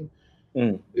or something.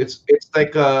 It's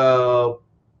like a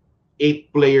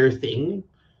 8-player thing.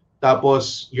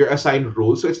 Tapos you're assigned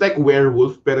roles, so it's like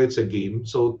Werewolf, pero it's a game.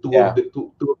 So two of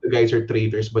the guys are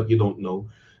traitors, but you don't know,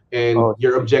 and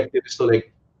your objective is to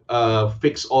like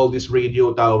fix all these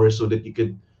radio towers so that you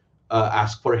could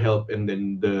ask for help, and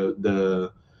then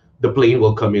the plane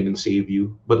will come in and save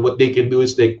you. But what they can do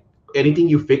is like anything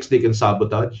you fix, they can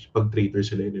sabotage. Pag traitor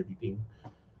sila and everything.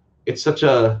 It's such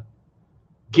a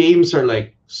games are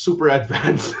like super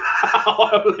advanced.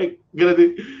 I'm like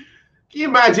can you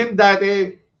imagine that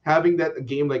having a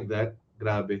game like that?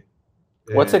 Grabe.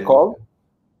 What's it called?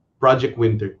 Project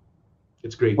Winter.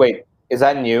 It's great. Wait, is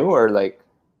that new or like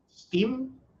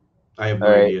Steam? I have no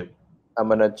idea. I'm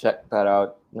gonna check that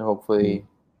out. Hopefully,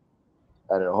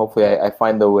 I don't know. Hopefully, I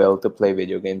find the will to play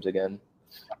video games again.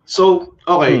 So,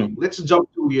 okay, let's jump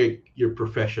to your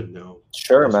profession now.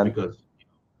 Sure, man. Because,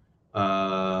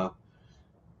 I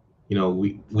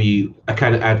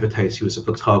kind of advertised you as a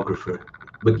photographer,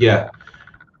 but yeah,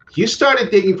 you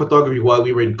started taking photography while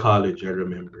we were in college. I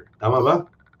remember. Tama ba?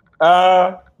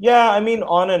 Yeah. I mean,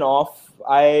 on and off.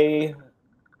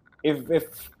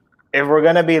 If we're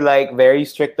gonna be like very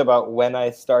strict about when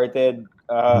I started,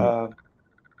 I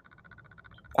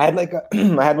had like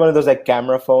I had one of those like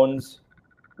camera phones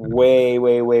way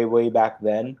back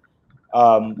then,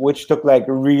 which took like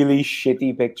really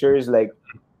shitty pictures. Like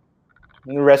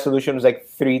The resolution was like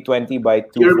 320 by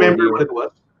 240. You remember what it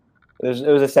was?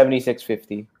 It was a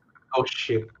 7650. Oh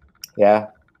shit! Yeah,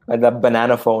 like the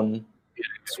banana phone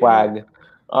swag.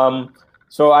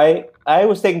 So I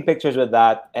was taking pictures with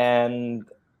that, and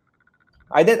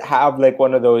I didn't have like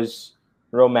one of those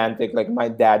romantic, like my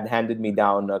dad handed me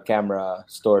down a camera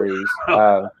stories.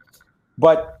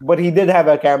 But he did have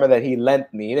a camera that he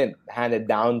lent me. He didn't hand it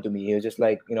down to me. He was just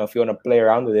like, if you want to play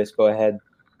around with this, go ahead.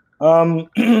 And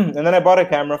then I bought a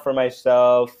camera for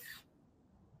myself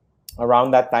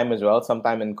around that time as well,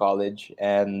 sometime in college.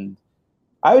 And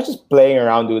I was just playing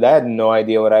around, dude. I had no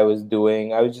idea what I was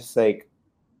doing. I was just like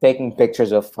taking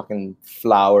pictures of fucking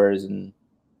flowers and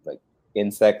like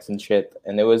insects and shit.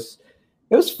 And it was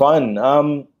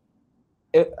fun.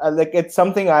 It's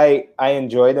something I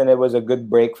enjoyed, and it was a good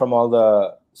break from all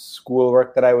the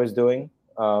schoolwork that I was doing.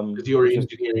 You were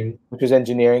engineering, which was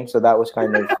engineering, so that was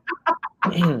kind of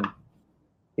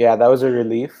yeah, that was a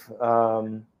relief.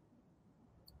 No,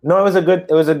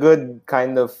 it was a good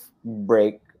kind of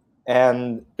break,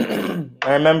 and I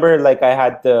remember like I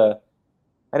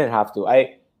didn't have to.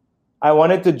 I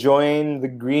wanted to join the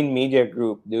Green Media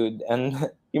Group, dude, and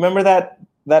you remember that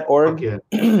org? yeah.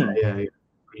 Yeah.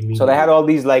 So they had all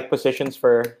these like positions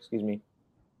for, excuse me.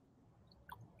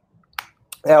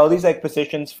 They had all these like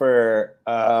positions for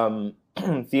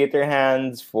theater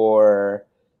hands, for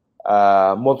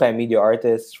multimedia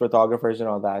artists, photographers, and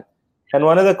all that. And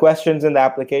one of the questions in the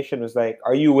application was like,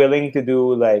 are you willing to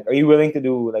do like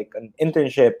an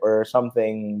internship or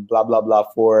something, blah blah blah,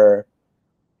 for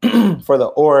for the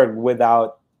org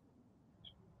without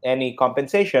any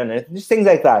compensation and just things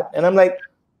like that. And I'm like,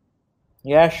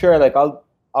 yeah, sure. Like I'll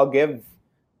give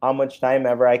how much time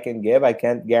ever I can give. I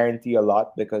can't guarantee a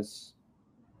lot because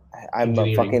I'm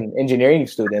a fucking engineering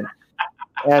student.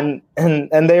 And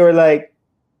they were like,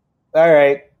 all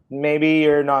right, maybe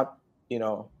you're not,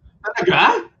 yeah,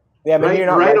 maybe you're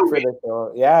not right for this.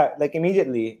 So, yeah, like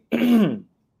immediately. And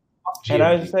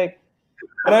I was like,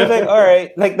 all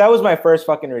right, like that was my first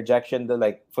fucking rejection to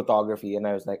like photography, and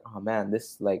I was like, oh man,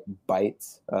 this like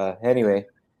bites. Anyway,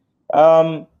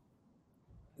 but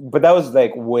that was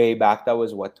like way back. That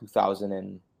was what,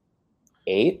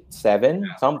 2008, 7,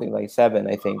 something like 7,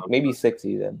 I think, maybe 6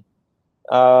 even.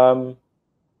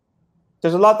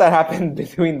 There's a lot that happened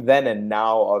between then and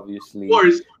now, obviously. Of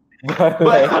course, but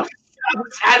like, I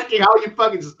was asking how you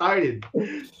fucking started.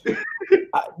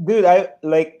 Dude, I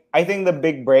think the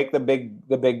big break, the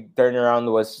big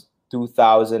turnaround was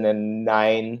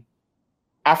 2009,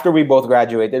 after we both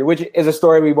graduated, which is a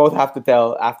story we both have to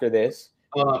tell after this.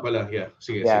 Yeah.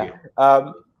 Sige.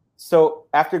 So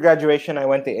after graduation, I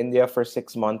went to India for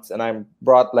 6 months, and I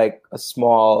brought like a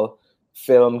small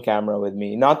film camera with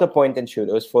me, not a point and shoot.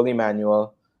 It was fully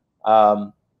manual,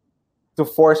 to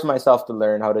force myself to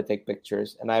learn how to take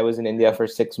pictures. And I was in India for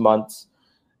 6 months,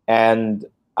 and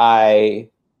I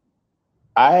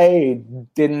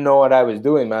didn't know what I was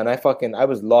doing, man. I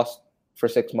was lost for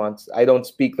 6 months. I don't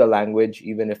speak the language,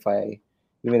 even if I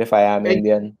am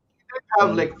Indian. You didn't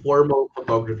have like formal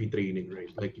photography training,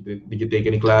 right? Like, did you take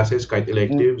any classes, kite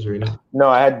electives, or anything? No,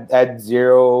 I had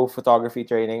zero photography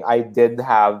training. I did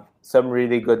have some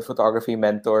really good photography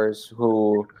mentors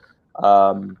who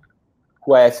I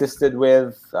assisted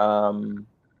with.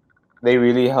 They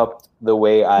really helped the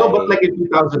way I. No, but like in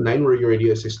 2009, were you already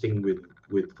assisting with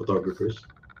photographers?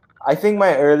 I think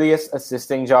my earliest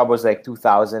assisting job was like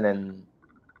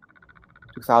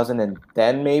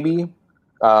 2010 maybe.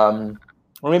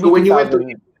 Or maybe so when you went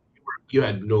to, you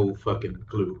had no fucking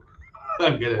clue.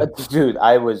 Dude,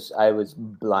 I was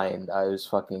blind. I was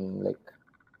fucking like,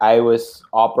 I was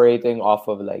operating off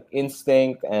of like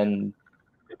instinct, and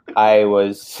I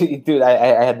was, dude,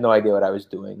 I had no idea what I was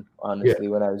doing, honestly,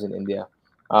 when I was in India.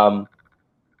 No,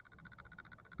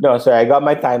 sorry, I got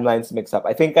my timelines mixed up.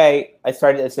 I think I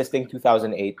started assisting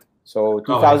 2008. So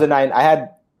 2009, I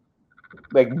had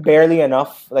like barely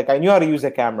enough. Like I knew how to use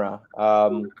a camera,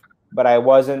 but I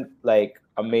wasn't like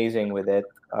amazing with it.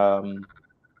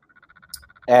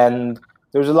 And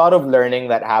there was a lot of learning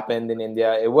that happened in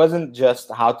India. It wasn't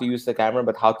just how to use the camera,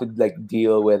 but how to like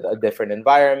deal with a different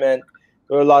environment.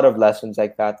 There were a lot of lessons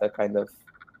like that. It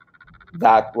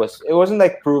wasn't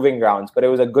like proving grounds, but it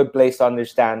was a good place to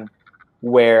understand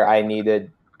where I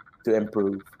needed to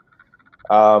improve.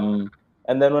 And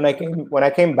then when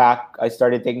I came back, I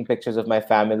started taking pictures of my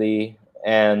family,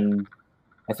 and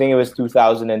I think it was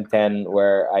 2010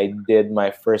 where I did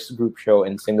my first group show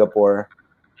in Singapore.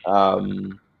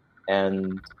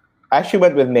 And I actually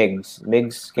went with Migs.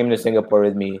 Migs came to Singapore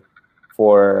with me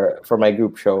for my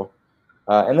group show.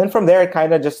 And then from there, it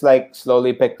kind of just like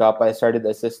slowly picked up. I started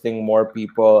assisting more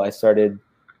people. I started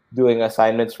doing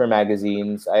assignments for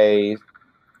magazines. I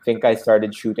think I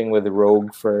started shooting with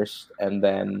Rogue first, and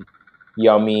then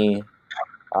Yummy,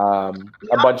 a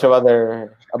bunch of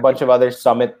other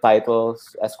Summit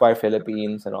titles, Esquire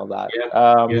Philippines, and all that.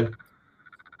 Yeah.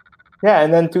 Yeah,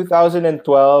 and then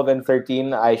 2012 and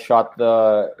 13, I shot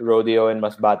the rodeo in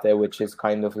Masbate, which is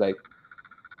kind of like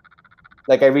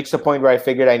I reached a point where I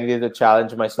figured I needed to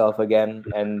challenge myself again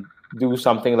and do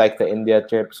something like the India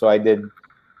trip. So I did.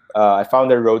 I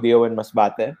found a rodeo in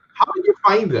Masbate. How did you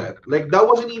find that? Like that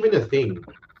wasn't even a thing.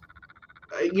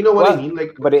 You know what I mean?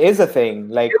 Like, but it is a thing.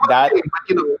 Like that. Thing,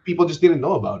 but, people just didn't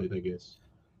know about it, I guess.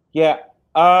 Yeah.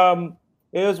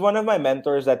 It was one of my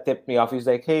mentors that tipped me off. He's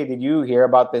like, "Hey, did you hear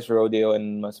about this rodeo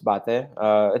in Masbate?"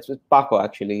 It's with Paco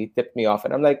actually. He tipped me off,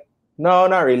 and I'm like, "No,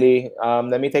 not really.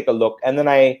 Let me take a look." And then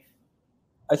I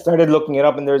started looking it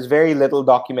up, and there's very little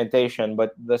documentation.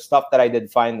 But the stuff that I did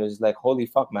find was like, "Holy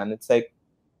fuck, man! It's like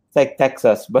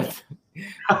Texas, but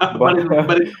but in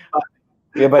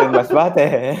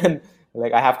Masbate." And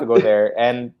like I have to go there,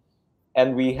 and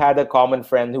we had a common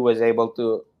friend who was able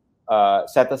to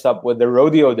set us up with the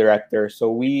rodeo director.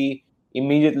 So we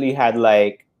immediately had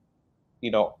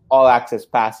all access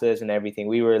passes and everything.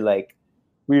 We were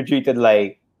treated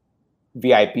like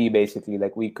VIP basically.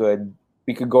 Like we could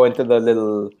go into the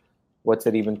little, what's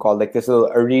it even called? Like this little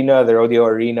arena, the rodeo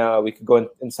arena. We could go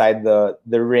inside the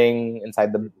ring,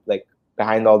 inside the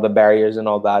behind all the barriers and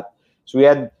all that. So we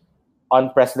had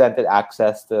unprecedented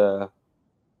access to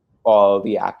all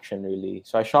the action really.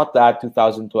 So I shot that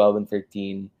 2012 and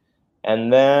 13.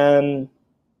 And then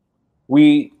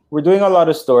we were doing a lot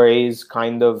of stories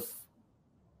kind of,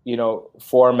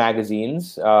 for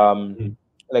magazines.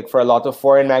 Like for a lot of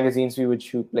foreign magazines, we would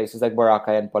shoot places like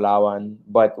Boracay and Palawan,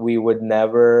 but we would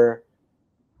never,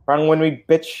 when we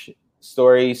pitch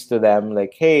stories to them,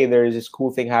 like, hey, there's this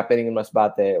cool thing happening in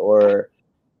Masbate, or,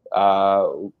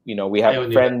 we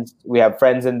have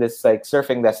friends in this like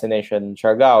surfing destination,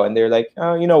 Siargao, and they're like,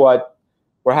 oh, you know what?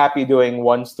 We're happy doing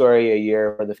one story a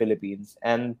year for the Philippines.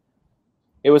 And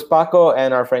it was Paco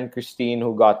and our friend Christine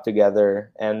who got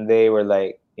together, and they were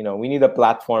like, we need a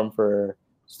platform for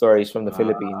stories from the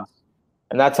Philippines.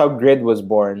 And that's how Grid was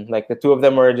born. Like the two of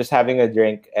them were just having a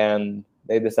drink, and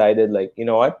they decided like, you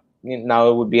know what? Now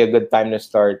it would be a good time to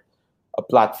start a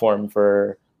platform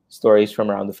for stories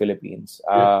from around the Philippines.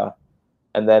 Yeah.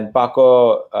 And then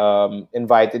Paco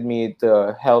invited me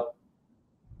to help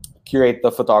curate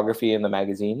the photography in the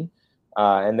magazine,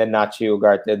 and then Nachi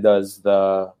Ugarte does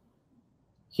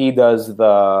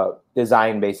the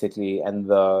design basically and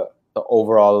the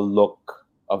overall look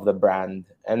of the brand.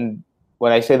 And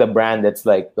when I say the brand, it's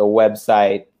like the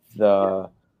website, the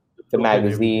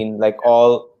magazine, like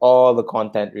all the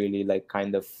content really, like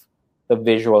kind of the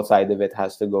visual side of it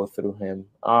has to go through him.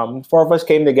 Four of us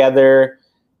came together,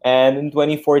 and in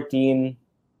 2014,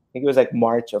 I think it was like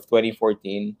March of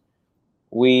 2014,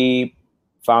 we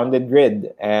founded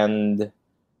Grid, and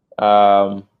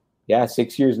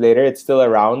 6 years later, it's still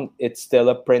around. It's still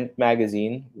a print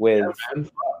magazine with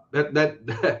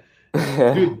that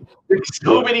dude. There's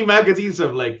so many magazines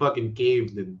have like fucking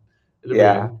caved and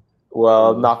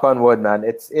well, knock on wood, man.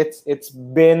 It's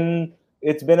been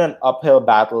an uphill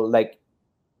battle. Like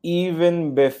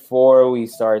even before we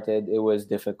started, it was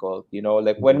difficult.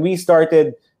 Like when we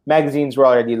started, magazines were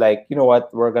already like, you know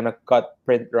what, we're gonna cut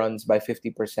print runs by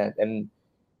 50%, and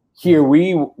here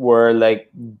we were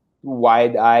like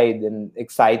wide-eyed and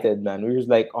excited, man. We were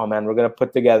like, oh man, we're gonna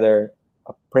put together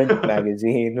a print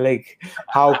magazine. Like,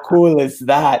 how cool is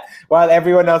that? While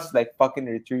everyone else is like fucking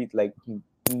retreat, like,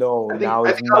 no, now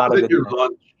is not a good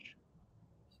time.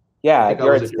 Yeah,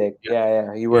 Yardstick.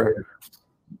 Yeah, you were.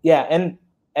 Yeah,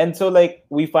 and so like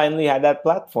we finally had that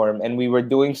platform, and we were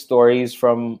doing stories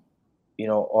from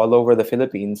all over the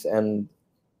Philippines, and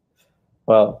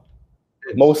well,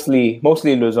 mostly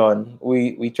Luzon.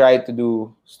 We tried to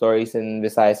do stories in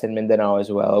Visayas and Mindanao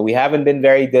as well. We haven't been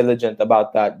very diligent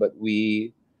about that, but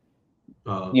we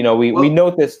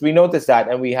noticed that,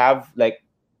 and we have like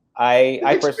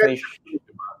I personally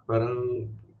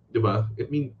diba? I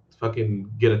mean,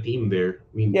 fucking get a team there.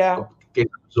 I mean,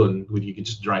 Luzon, you can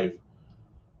just drive.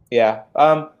 Yeah.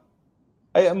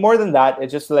 More than that,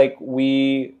 it's just like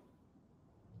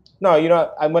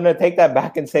I'm gonna take that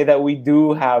back and say that we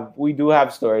do have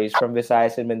stories from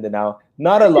Visayas and Mindanao.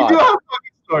 Not a lot. We do have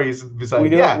stories in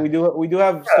Visayas. We do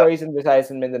have stories in Visayas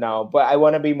and Mindanao, but I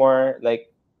want to be more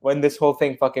like when this whole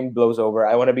thing fucking blows over,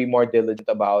 I want to be more diligent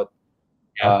about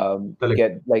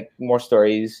get like more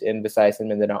stories in Visayas and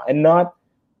Mindanao, and not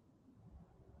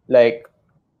like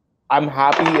I'm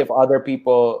happy if other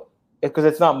people because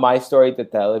it's not my story to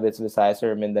tell if it's Visayas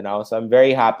or Mindanao. So I'm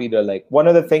very happy to like, one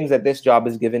of the things that this job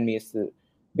has given me is to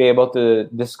be able to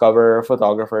discover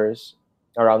photographers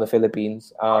around the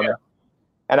Philippines.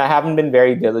 And I haven't been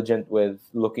very diligent with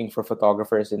looking for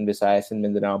photographers in Visayas and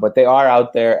Mindanao, but they are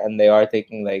out there and they are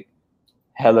taking like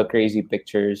hella crazy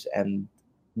pictures, and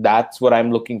that's what I'm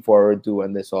looking forward to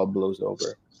when this all blows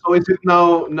over. So is it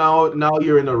now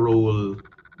you're in a role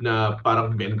na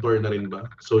parang mentor na rin ba?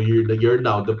 So you're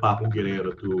now the Paco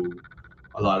Guerrero to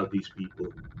a lot of these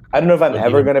people. I don't know if I'm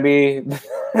ever gonna be. I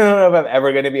don't know if I'm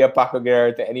ever gonna be a Paco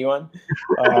Guerrero to anyone.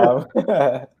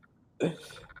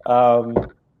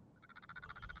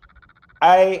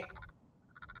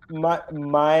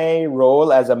 My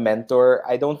role as a mentor,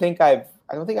 I don't think I've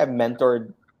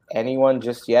mentored anyone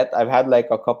just yet. I've had like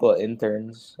a couple of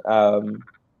interns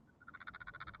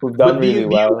who've done really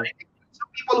well. Some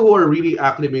people who are really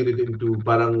acclimated into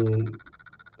parang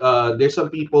there's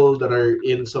some people that are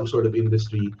in some sort of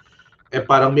industry and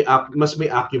parang mas may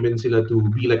acumen sila to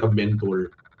be like a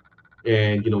mentor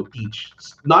and teach.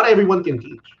 Not everyone can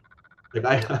teach. Like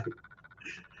I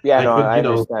I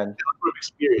understand from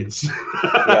experience.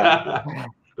 Yeah.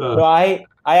 So I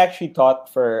actually taught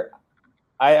for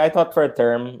I taught for a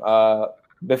term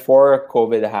before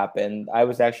COVID happened. I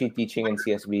was actually teaching in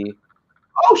CSB.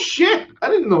 Oh shit! I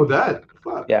didn't know that.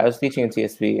 Fuck. Yeah, I was teaching in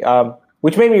CSB,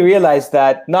 which made me realize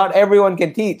that not everyone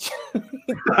can teach.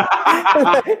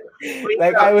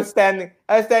 like I was standing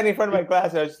in front of my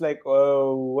class. I was just like,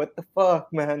 "Whoa, what the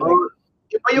fuck, man!" Like,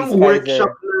 iba yung workshop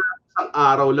na isang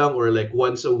araw lang or like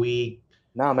once a week.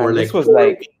 No, man, this was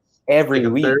like every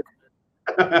week.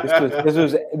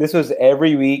 This was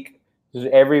every week. This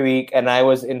was every week, and I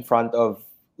was in front of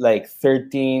like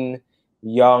 13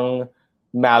 young,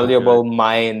 malleable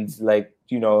minds. Like,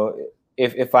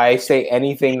 if I say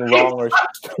anything wrong or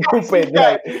stupid,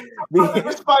 like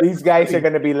these guys are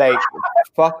gonna be like,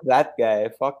 "Fuck that guy!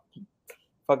 Fuck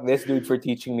this dude for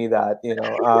teaching me that."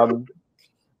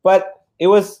 But it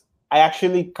was. I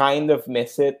actually kind of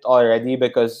miss it already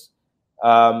because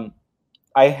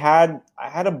I had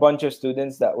a bunch of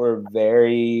students that were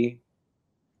they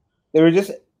were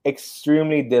just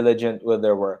extremely diligent with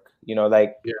their work.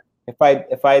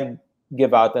 If I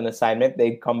give out an assignment,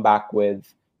 they'd come back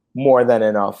with more than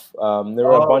enough. There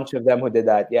were a bunch of them who did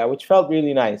that, which felt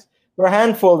really nice. There were a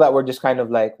handful that were just kind of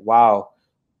like, wow,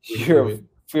 you're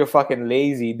fucking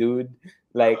lazy, dude.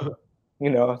 Like,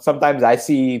 sometimes I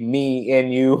see me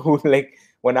in you, like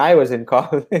when I was in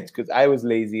college, because I was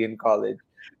lazy in college.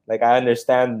 Like, I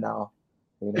understand now,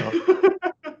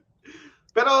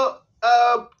 Pero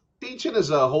teaching is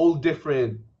a whole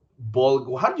different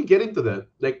ball. How did you get into that?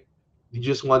 Like, you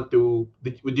just want to?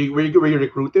 Were you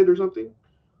recruited or something?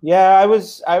 Yeah, I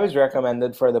was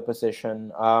recommended for the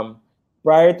position.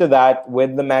 Prior to that,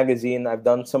 with the magazine, I've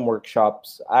done some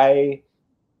workshops. I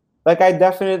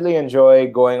definitely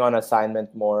enjoy going on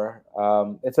assignment more.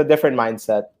 It's a different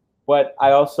mindset, but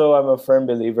I also am a firm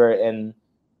believer in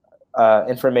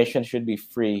information should be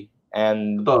free,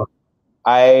 and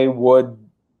I would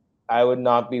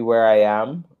not be where I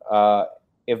am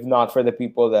if not for the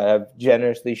people that have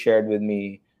generously shared with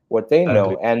me what they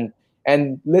know.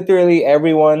 And literally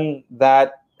everyone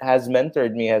that has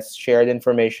mentored me has shared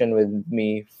information with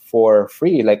me for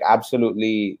free, like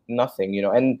absolutely nothing,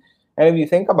 And if you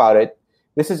think about it,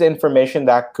 this is information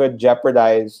that could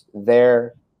jeopardize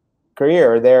their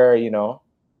career, their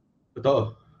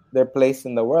place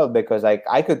in the world, because like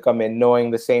I could come in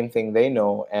knowing the same thing they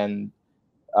know and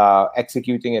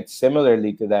executing it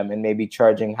similarly to them and maybe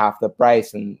charging half the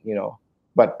price, and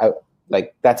but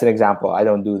that's an example. I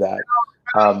don't do that.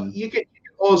 You can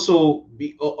also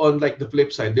be on like the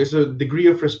flip side. There's a degree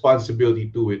of responsibility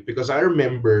to it, because I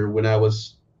remember when I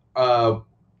was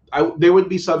there would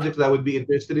be subjects that I would be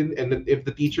interested in, and then if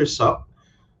the teacher sucked,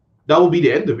 that would be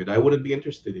the end of it. I wouldn't be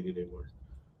interested in it anymore.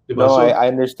 No, I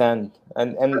understand,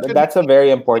 and that's a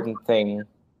very important thing.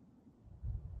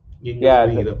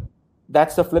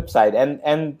 That's the flip side,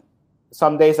 and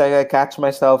some days I catch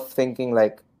myself thinking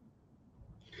like,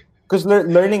 because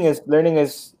learning is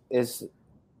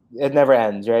it never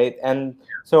ends, right? And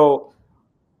so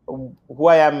who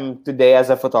I am today as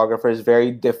a photographer is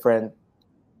very different.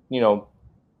 Even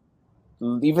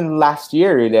last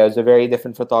year, really, I was a very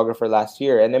different photographer last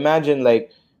year. And imagine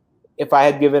like if I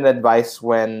had given advice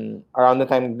when around the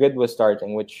time Grid was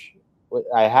starting, which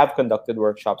I have conducted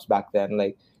workshops back then,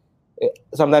 like.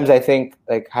 Sometimes I think,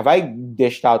 like, have I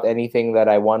dished out anything that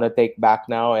I want to take back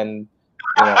now? And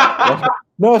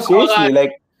no, seriously,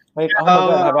 like, oh my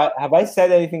God, have I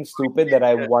said anything stupid that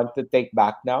I want to take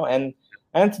back now? And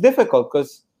it's difficult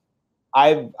because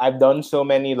I've done so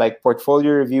many like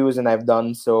portfolio reviews, and I've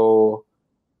done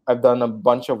a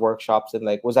bunch of workshops, and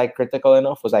like, was I critical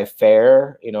enough? Was I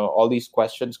fair? All these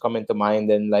questions come into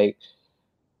mind, and like,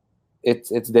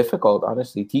 it's difficult.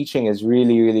 Honestly, teaching is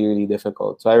really, really, really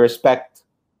difficult. So I respect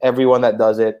everyone that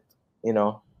does it.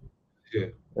 I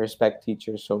respect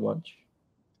teachers so much.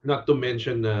 Not to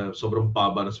mention, sobrang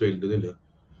baba na sweldo nila.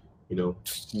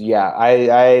 Yeah,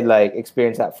 I like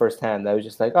experienced that firsthand. I was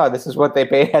just like, oh, this is what they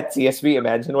pay at CSB.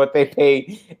 Imagine what they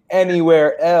pay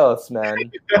anywhere else, man.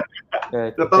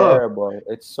 It's terrible.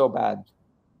 It's so bad.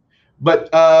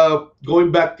 But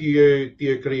going back to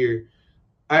your career,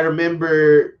 I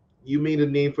remember you made a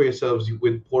name for yourselves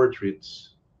with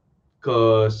portraits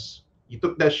because you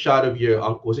took that shot of your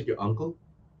uncle. Was it your uncle?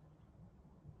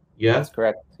 Yeah, that's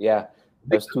correct. Yeah,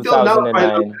 it was Until now,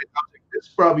 2009. It's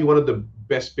probably one of the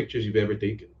best pictures you've ever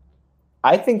taken.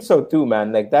 I think so too,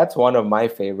 man. Like, that's one of my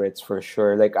favorites for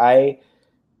sure. Like, I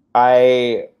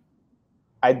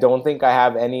don't think I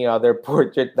have any other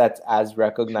portrait that's as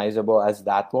recognizable as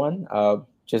that one.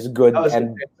 Just good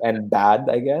and bad,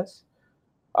 I guess.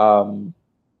 And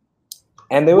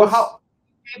there was. Can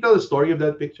you tell the story of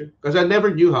that picture? Because I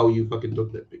never knew how you fucking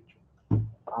took that picture.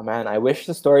 Oh man, I wish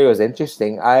the story was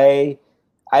interesting. I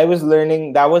was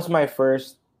learning. That was my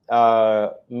first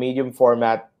medium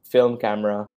format film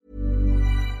camera.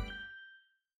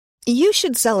 You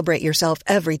should celebrate yourself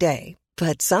every day,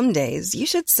 but some days you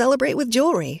should celebrate with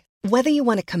jewelry. Whether you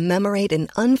want to commemorate an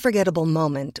unforgettable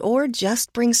moment or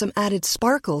just bring some added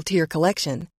sparkle to your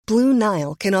collection, Blue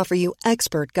Nile can offer you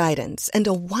expert guidance and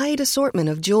a wide assortment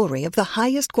of jewelry of the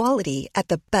highest quality at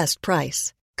the best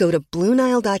price. Go to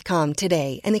BlueNile.com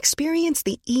today and experience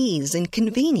the ease and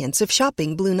convenience of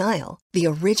shopping Blue Nile, the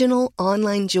original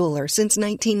online jeweler since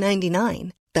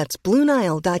 1999. That's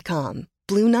BlueNile.com.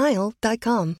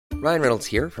 BlueNile.com. Ryan Reynolds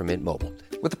here from Mint Mobile.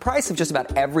 With the price of just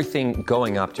about everything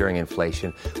going up during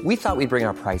inflation, we thought we'd bring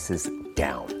our prices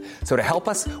down. So to help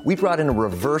us, we brought in a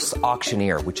reverse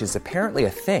auctioneer, which is apparently a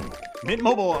thing. Mint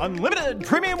Mobile Unlimited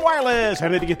Premium Wireless. How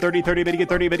to get 30, 30, bit to get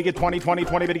 30, bit to get 20, 20,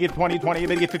 20, bit to get 20, 20,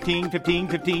 bit to get 15, 15,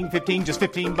 15, 15, just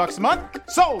 $15 a month?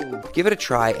 Sold! Give it a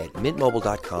try at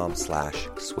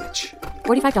mintmobile.com/switch.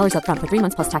 $45 up front for 3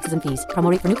 months plus taxes and fees.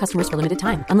 Promo rate for new customers for limited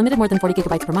time. Unlimited more than 40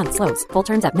 gigabytes per month. Slows full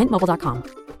terms at mintmobile.com.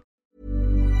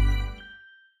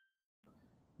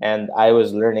 And I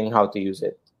was learning how to use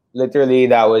it. Literally,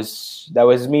 that was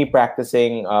me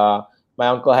practicing. My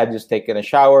uncle had just taken a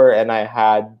shower, and I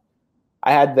had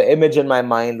the image in my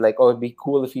mind, like, oh, it'd be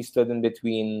cool if he stood in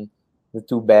between the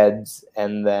two beds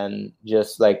and then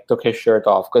just like took his shirt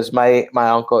off. Because my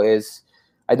uncle is,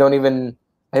 I think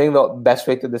the best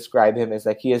way to describe him is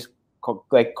like, he is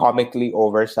like comically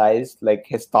oversized. Like,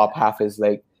 his top half is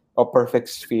like a perfect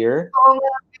sphere. Oh,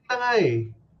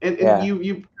 and yeah.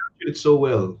 You it so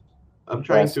well. I'm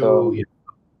trying to. Yeah.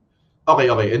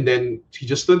 Okay, and then he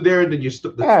just stood there, and then you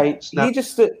stood.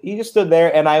 He just stood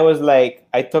there, and I was like,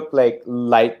 I took like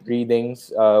light readings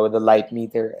with a light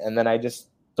meter, and then I just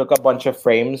took a bunch of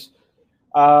frames.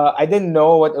 I didn't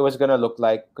know what it was gonna look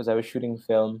like because I was shooting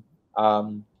film.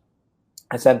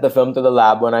 I sent the film to the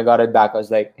lab. When I got it back, I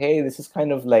was like, hey, this is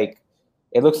kind of like,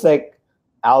 it looks like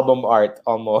album art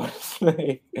almost.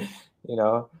 Like,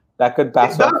 that could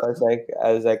pass off as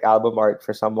like album art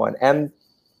for someone. And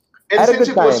I had a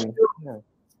good time.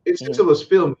 Since it was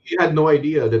filmed, you had no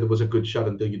idea that it was a good shot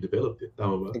until you developed it.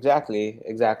 Exactly.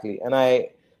 And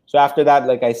so after that,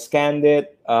 like, I scanned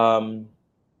it,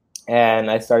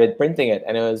 and I started printing it,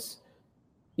 and it was,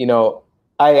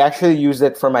 I actually used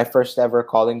it for my first ever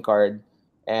calling card,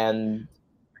 and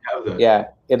yeah,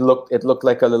 it looked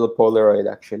like a little Polaroid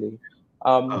actually.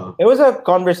 It was a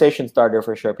conversation starter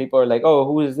for sure. People are like, "Oh,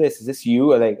 who is this? Is this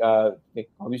you?" Like,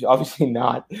 obviously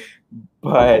not,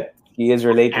 but he is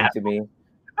relating to me.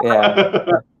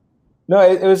 Yeah. No,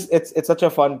 it's such a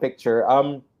fun picture.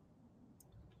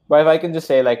 But if I can just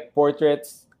say, like,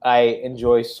 portraits, I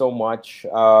enjoy so much.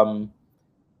 And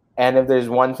if there's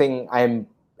one thing I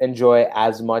enjoy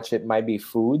as much, it might be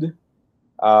food.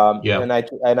 And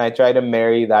I try to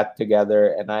marry that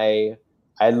together. And I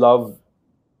love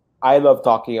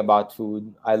talking about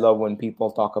food. I love when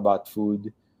people talk about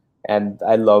food, and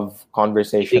I love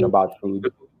conversation about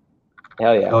food.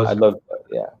 Hell yeah, I love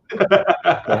yeah.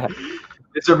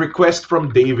 It's a request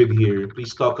from David here.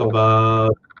 Please talk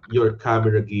about your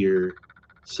camera gear,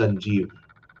 Sanjeev.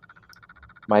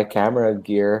 My camera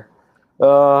gear.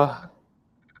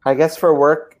 I guess for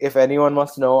work, if anyone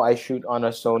must know, I shoot on a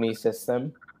Sony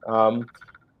system.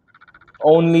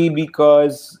 Only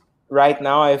because right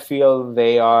now I feel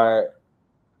they are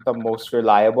the most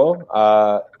reliable.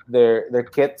 their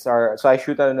kits are. So I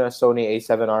shoot on a Sony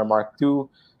A7R Mark II.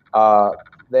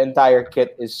 The entire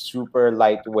kit is super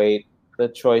lightweight. The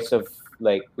choice of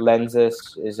like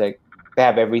lenses is like they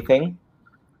have everything.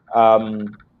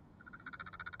 And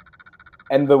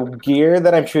the gear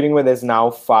that I'm shooting with is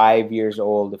now 5 years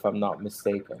old, if I'm not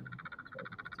mistaken.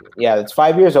 Yeah, it's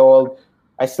 5 years old.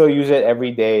 I still use it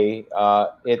every day.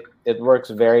 It works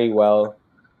very well.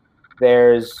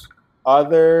 There's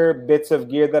other bits of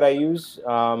gear that I use.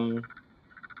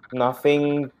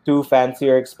 Nothing too fancy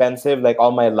or expensive. Like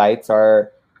all my lights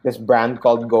are this brand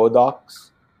called Godox.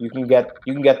 You can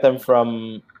get them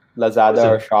from Lazada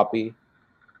or Shopee.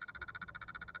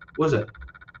 What's it?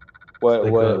 What?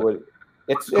 Like What?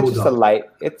 It's just a light.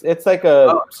 It's like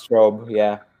a strobe.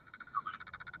 Yeah.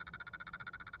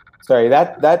 Sorry,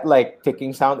 that like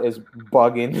ticking sound is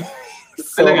bugging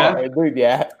so hard, dude.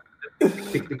 Yeah.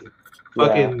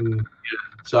 Fucking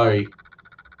sorry.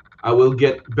 I will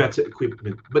get better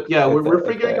equipment. But yeah, we're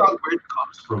figuring out where it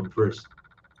comes from first.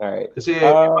 All right. Kasi if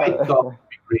I thought would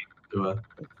be great, diba?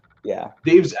 Yeah.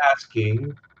 Dave's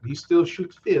asking, do you still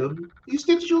shoot film? Do you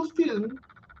still shoot film?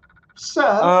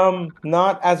 Sir?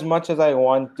 Not as much as I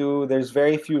want to. There's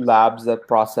very few labs that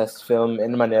process film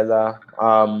in Manila.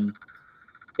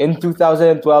 In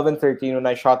 2012 and 13, when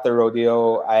I shot the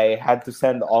rodeo, I had to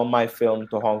send all my film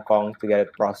to Hong Kong to get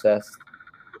it processed.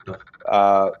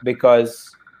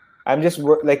 Because I'm just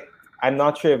I'm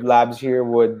not sure if labs here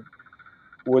would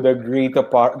agree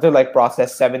to like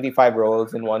process 75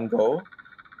 rolls in one go.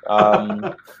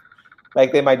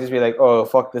 Like they might just be like, oh,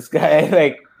 fuck this guy,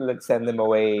 like let's send him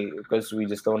away because we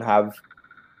just don't have,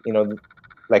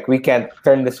 like we can't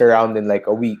turn this around in like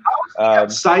a week.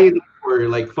 Signing for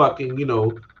like fucking,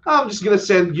 I'm just gonna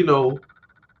send, the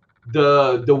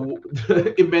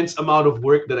immense amount of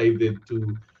work that I did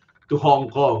to Hong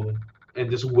Kong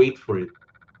and just wait for it.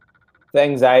 The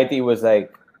anxiety was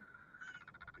like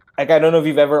I don't know if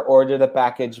you've ever ordered a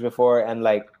package before and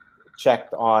like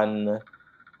checked on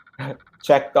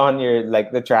your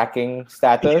like the tracking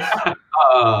status. Yeah.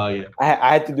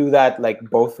 I had to do that like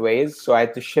both ways. So I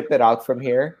had to ship it out from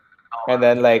here, and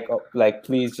then like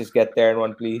please just get there in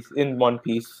one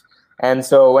piece. And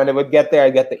so when it would get there, I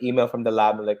get the email from the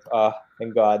lab like, oh,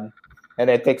 thank God.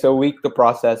 And it takes a week to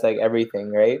process like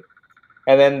everything, right?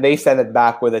 And then they send it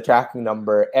back with a tracking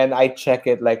number, and I check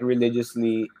it like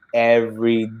religiously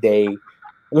every day.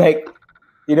 Like,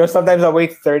 sometimes I'll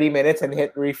wait 30 minutes and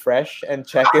hit refresh and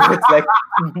check if it's like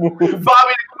moved.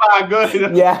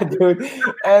 Yeah, dude.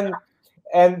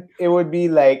 And it would be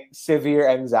like severe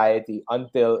anxiety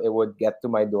until it would get to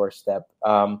my doorstep.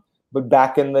 But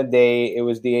back in the day, it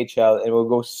was DHL and it would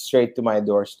go straight to my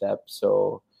doorstep.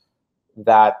 So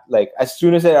that like as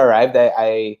soon as it arrived,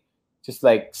 I just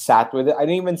like sat with it. I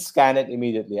didn't even scan it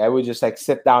immediately. I would just like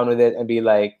sit down with it and be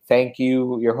like, thank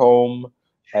you, you're home.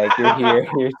 Like you're here,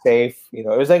 you're safe. It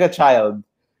was like a child.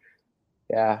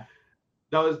 Yeah.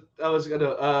 That was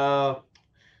gonna.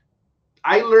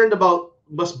 I learned about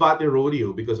Masbate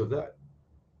Rodeo because of that,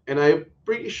 and I'm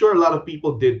pretty sure a lot of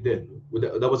people did then.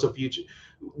 That was a future.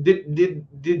 Did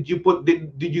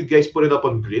you guys put it up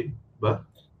on grid? But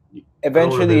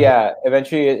eventually, yeah.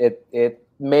 Eventually, it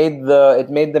made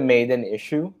the maiden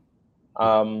issue.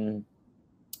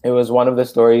 It was one of the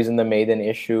stories in the maiden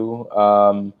issue.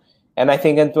 And I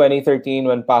think in 2013,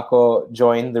 when Paco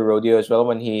joined the rodeo as well,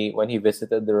 when he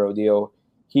visited the rodeo,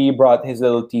 he brought his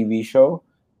little TV show.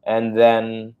 And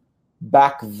then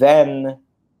back then,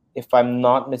 if I'm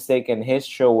not mistaken, his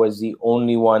show was the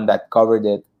only one that covered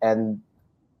it. And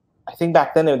I think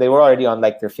back then they were already on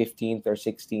like their 15th or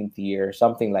 16th year,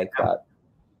 something like that.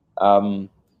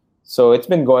 So it's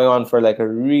been going on for like a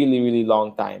really, really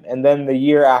long time. And then the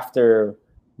year after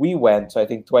we went, so I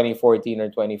think 2014 or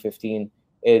 2015,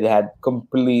 it had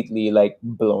completely like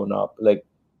blown up. Like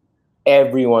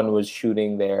everyone was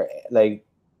shooting there. Like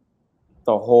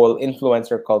the whole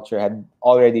influencer culture had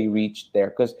already reached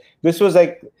there, because this was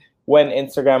like when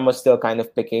Instagram was still kind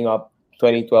of picking up,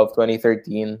 2012,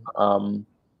 2013.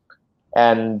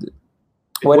 And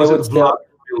when it would still,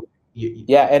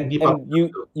 yeah, and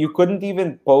you couldn't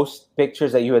even post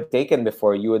pictures that you had taken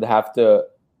before. You would have to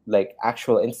like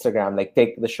actual Instagram, like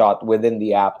take the shot within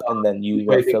the app and then use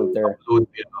your filter.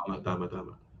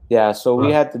 Yeah, so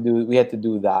we had to do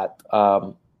that.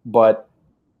 But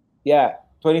yeah,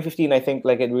 2015, I think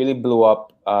like it really blew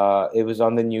up. It was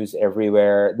on the news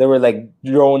everywhere. There were like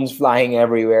drones flying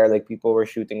everywhere. Like people were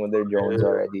shooting with their drones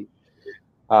already,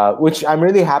 which I'm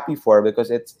really happy for, because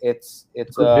it's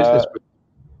business.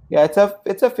 Yeah,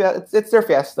 it's their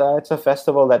fiesta. It's a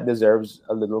festival that deserves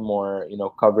a little more,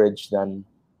 coverage than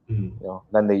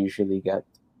than they usually get.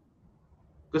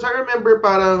 Because I remember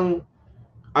parang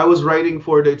I was writing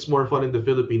for the It's More Fun in the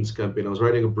Philippines campaign. I was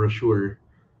writing a brochure,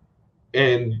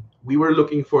 and we were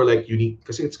looking for like unique,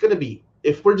 because it's gonna be,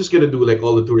 if we're just gonna do like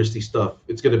all the touristy stuff,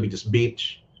 it's gonna be just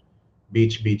beach,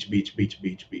 beach, beach, beach, beach,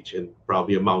 beach, beach, and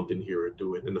probably a mountain here or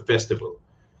two, and a festival.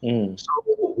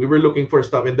 So we were looking for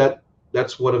stuff, and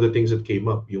that's one of the things that came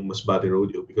up, yung Masbate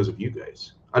Rodeo, because of you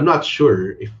guys. I'm not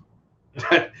sure if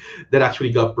that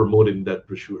actually got promoted in that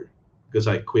brochure, because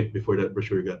I quit before that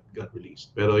brochure got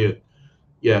released. Pero yun,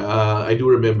 yeah, I do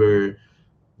remember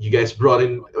you guys brought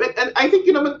in, and I think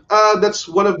that's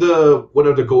one of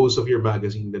the goals of your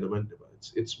magazine. Din naman, diba?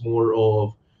 It's more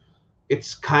of,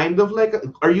 it's kind of like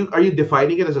are you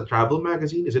defining it as a travel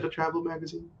magazine? Is it a travel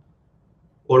magazine,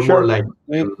 or Sure. more like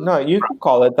No, you can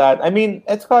call it that. I mean,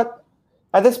 it's got,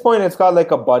 at this point, it's got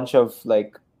like a bunch of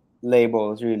like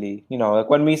labels, really. Like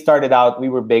when we started out, we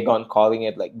were big on calling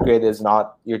it like Grid is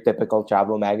not your typical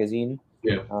travel magazine.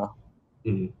 yeah.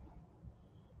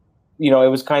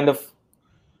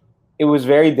 It was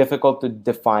very difficult to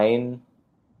define,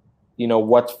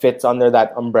 what fits under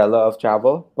that umbrella of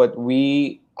travel. But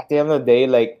we, at the end of the day,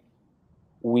 like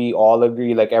we all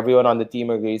agree, like everyone on the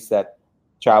team agrees that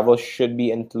travel should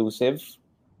be inclusive.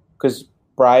 Because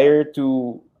prior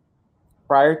to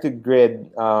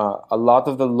Grid, a lot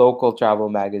of the local travel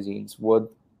magazines would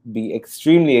be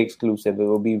extremely exclusive. It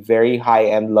would be very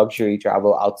high-end luxury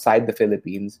travel outside the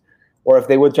Philippines. Or if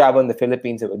they would travel in the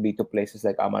Philippines, it would be to places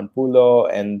like Amanpulo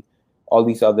and all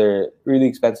these other really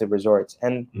expensive resorts.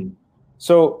 And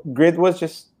so Grid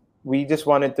was we just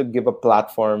wanted to give a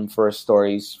platform for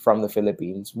stories from the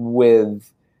Philippines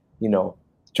with,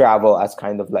 travel as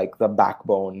kind of like the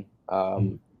backbone,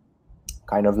 kind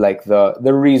of like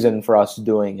the reason for us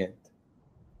doing it.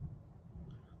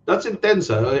 That's intense.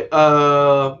 Did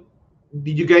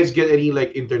you guys get any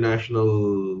like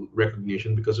international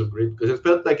recognition because of Grid? Because it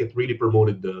felt like it really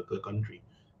promoted the country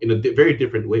in a very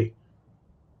different way.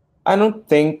 I don't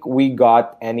think we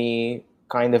got any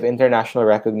kind of international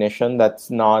recognition. It's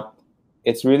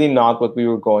really not what we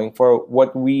were going for.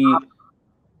 What we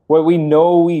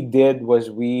know we did was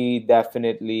we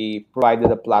definitely provided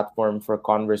a platform for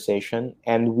conversation,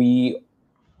 and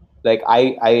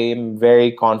I am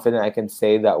very confident I can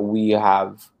say that we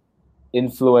have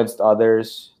influenced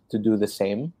others to do the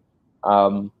same.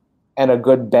 And a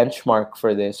good benchmark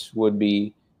for this would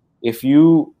be if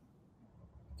you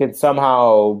could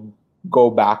somehow go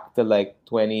back to like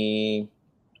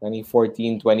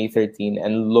 2014, 2013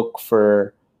 and look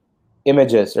for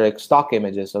images or like stock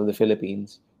images of the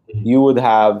Philippines, you would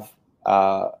have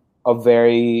your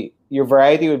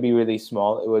variety would be really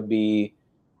small. It would be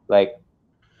like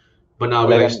Banawe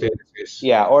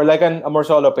yeah, or like a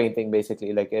Morsolo painting,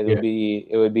 basically. Like it would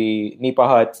be nipa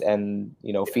huts and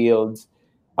fields.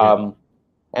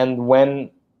 And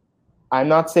when, I'm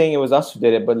not saying it was us who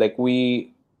did it, but like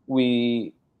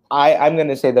I'm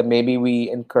gonna say that maybe we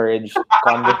encourage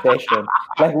conversation.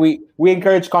 Like we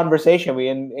encourage conversation. We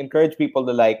encourage people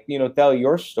to tell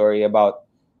your story about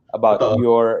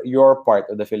your part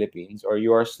of the Philippines or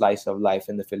your slice of life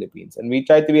in the Philippines. And we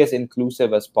try to be as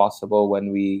inclusive as possible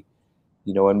when we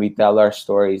tell our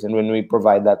stories and when we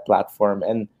provide that platform.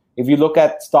 And if you look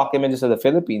at stock images of the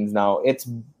Philippines now, it's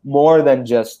more than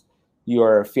just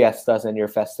your fiestas and your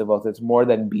festivals. It's more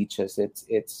than beaches. It's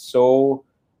so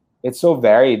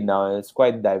varied now. It's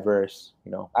quite diverse.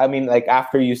 I mean, like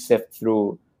after you sift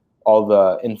through all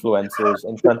the influencers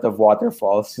in front of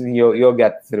waterfalls, you'll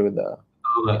get through the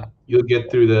you'll get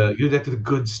to the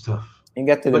good stuff. You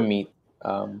get to the meat.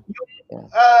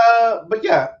 But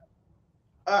yeah,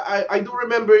 I do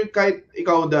remember kahit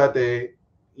ikaw dati,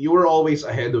 you were always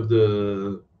ahead of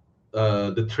the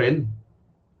trend.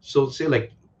 So say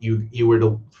like you were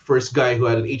the first guy who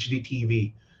had an HD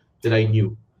TV that I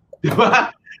knew.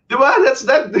 Diba? That's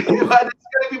gonna be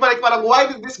like parang, why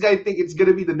did this guy think it's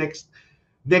gonna be the next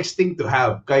thing to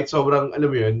have? Kahit sobrang alam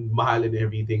mo yun, mahal and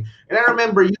everything. And I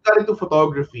remember you got into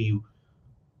photography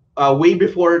way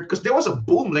before, because there was a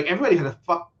boom. Like everybody had a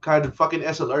fucking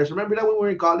SLRs. Remember that when we were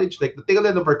in college, like the tail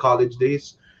end of our college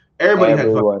days, everybody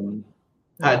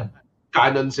had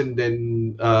Canons, and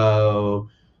then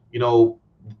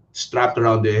strapped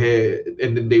around their head,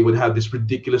 and then they would have this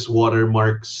ridiculous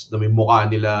watermarks na may mukha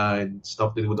nila and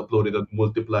stuff. They would upload it on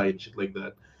Multiply and shit like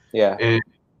that. Yeah. And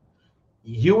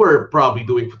you were probably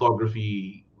doing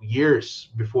photography years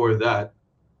before that.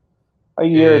 A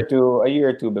year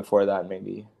or two before that,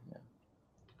 maybe.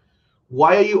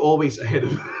 Why are you always ahead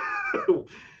of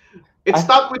It's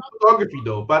not with photography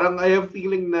though. Parang I have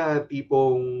feeling na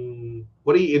tipong,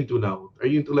 what are you into now? Are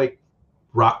you into like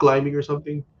rock climbing or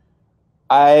something?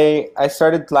 I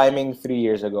started climbing 3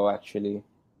 years ago, actually.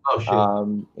 Oh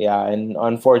shit. Yeah, and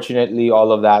unfortunately,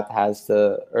 all of that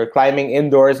climbing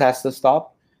indoors has to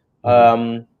stop.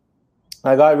 Mhm.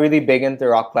 I got really big into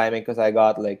rock climbing because I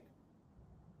got like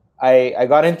I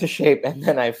got into shape and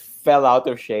then I fell out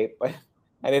of shape.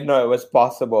 I didn't know it was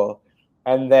possible.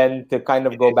 And then to kind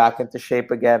of go back into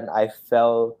shape again, I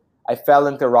fell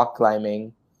into rock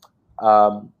climbing.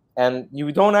 And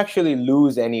you don't actually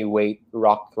lose any weight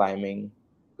rock climbing.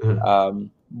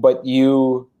 But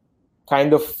you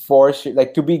kind of force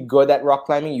like to be good at rock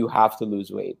climbing, you have to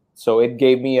lose weight. So it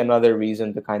gave me another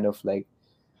reason to kind of like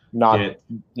Yeah.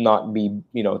 not be,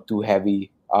 too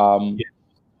heavy. Not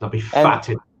be And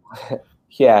fatted.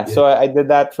 yeah, so I did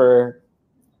that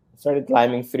started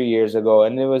climbing 3 years ago,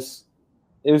 and it was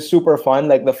super fun.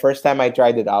 Like the first time I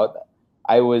tried it out,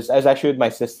 I was actually with my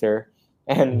sister,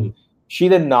 and Mhm. she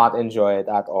did not enjoy it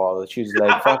at all. She's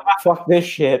like, fuck this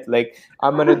shit. Like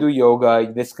I'm gonna do yoga.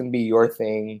 This can be your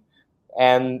thing,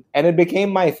 and it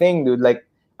became my thing, dude. Like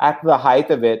at the height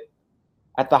of it,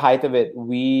 I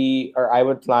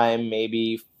would climb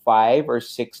maybe 5 or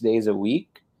 6 days a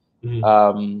week,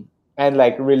 Mhm. and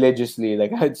like religiously,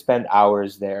 like I'd spend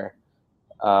hours there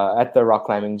at the rock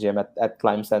climbing gym at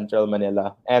Climb Central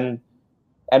Manila, and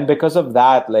because of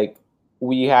that, like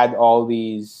we had all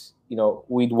these,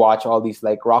 we'd watch all these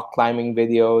like rock climbing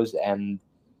videos, and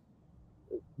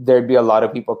there'd be a lot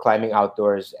of people climbing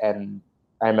outdoors, and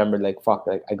I remember like fuck,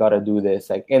 like I gotta do this,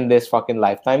 like in this fucking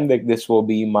lifetime, like this will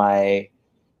be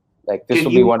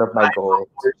Can you one of my climb goals.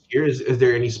 outdoors here? Is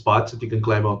there any spots that you can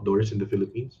climb outdoors in the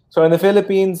Philippines? So in the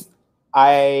Philippines,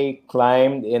 I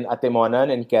climbed in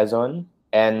Atimonan in Quezon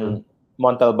and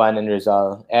Montalban in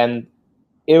Rizal, and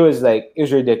it was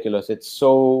ridiculous. It's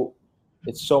so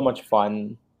much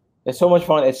fun. It's so much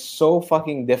fun. It's so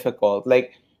fucking difficult.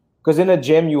 Like, because in a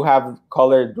gym you have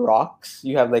colored rocks,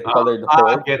 you have like colored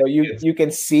holes, Get so you can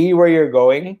see where you're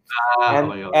going, and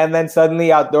okay, okay. and then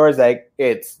suddenly outdoors, like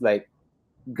it's like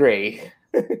gray,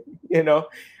 you know,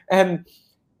 and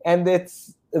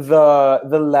it's the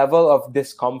level of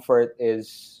discomfort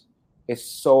is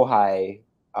so high.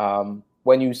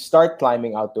 When you start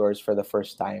climbing outdoors for the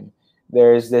first time,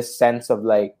 there's this sense of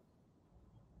like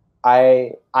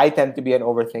I tend to be an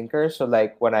overthinker, so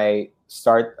like when I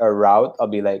start a route, I'll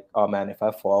be like, oh man, if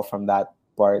I fall from that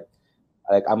part,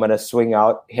 like I'm gonna swing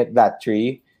out, hit that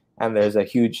tree, and there's a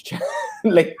huge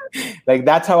like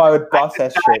that's how I would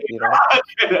process shit, you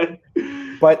know.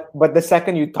 But the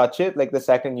second you touch it, like the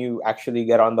second you actually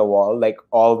get on the wall, like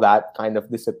all that kind of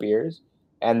disappears,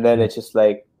 and then it's just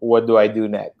like, what do I do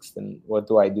next, and what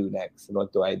do I do next, and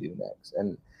what do I do next,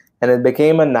 and it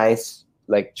became a nice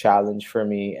like challenge for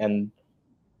me,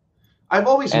 I've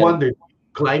always and wondered,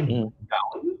 climb Mhm.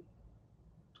 down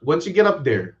once you get up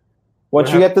there.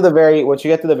 Once you get to the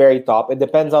very top, it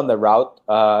depends on the route.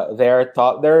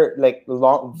 They're like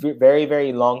long, very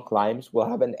very long climbs. Will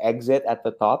have an exit at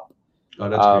the top. Oh,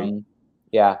 that's great.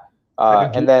 Yeah. Like a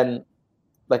And game, then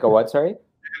like a what? Sorry.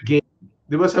 game.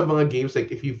 There must have mga games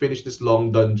like if you finish this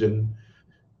long dungeon,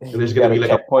 and there's You gonna got be a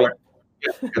like a checkpoint.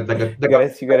 part, like a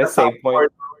You got a top save point.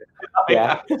 part.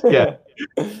 Yeah. Yeah.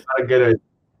 I get it.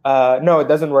 No, it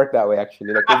doesn't work that way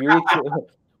actually. Like if you reach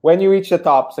when you reach the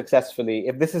top successfully,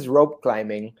 if this is rope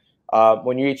climbing,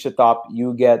 when you reach the top,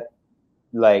 you get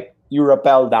like you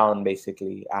rappel down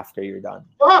basically after you're done.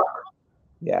 Fuck.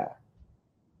 Yeah.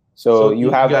 So So you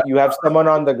you have got you have someone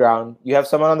on the ground. You have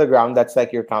someone on the ground that's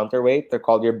like your counterweight. They're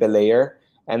called your belayer,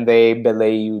 and they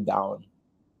belay you down.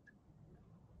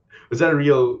 is that a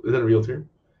real term?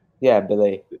 Yeah,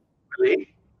 belay.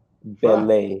 Really?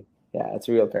 Belay. Yeah, it's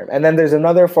a real term. And then there's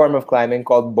another form of climbing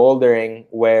called bouldering,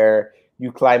 where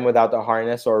you climb without a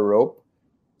harness or rope.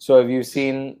 So if you've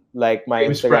seen like my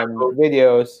James Instagram Franco.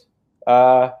 videos,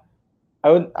 I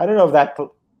don't know if that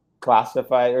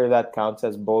classified or that counts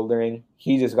as bouldering.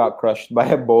 He just got crushed by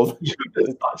a boulder.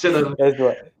 is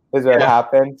what Yeah.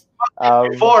 happened.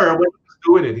 Before when he was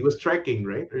doing it, he was trekking,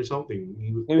 right, or something.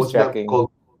 He was What's that trekking.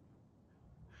 called?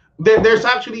 There's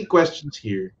actually questions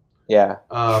here. Yeah,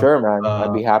 Um, sure, man. I'd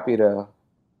uh, be happy to.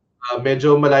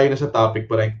 Medyo malayo na sa topic,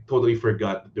 but I totally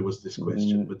forgot that there was this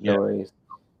question. But No yeah, worries.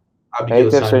 Abigail Hey,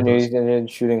 tips for Santos. new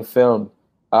shooting film.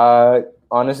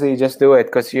 Honestly, just do it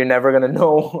because you're never gonna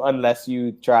know unless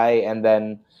you try, and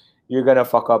then you're gonna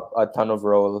fuck up a ton of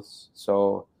rolls.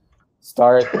 So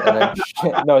start and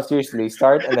then no, seriously,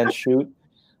 start and then shoot.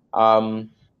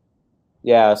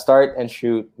 Yeah, start and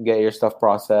shoot. Get your stuff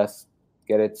processed,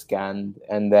 get it scanned,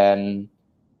 and then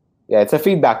yeah, it's a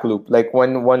feedback loop. Like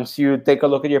once you take a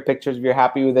look at your pictures, if you're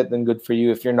happy with it, then good for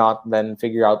you. If you're not, then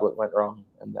figure out what went wrong,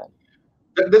 and then.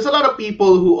 There's a lot of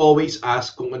people who always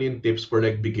ask kung ano yung tips for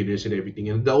like beginners and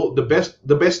everything. And the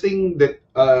best thing that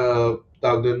tawag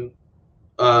dun,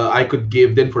 I could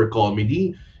give then for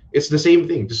comedy, it's the same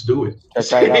thing. Just do it.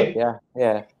 Try it out.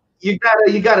 Yeah. You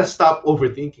gotta stop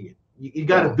overthinking it. You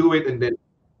gotta Yeah. do it, and then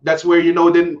that's where you know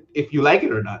then if you like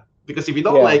it or not. Because if you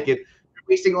don't Yeah. like it, you're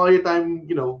wasting all your time,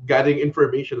 gathering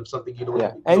information of something you don't.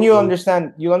 Yeah. You And don't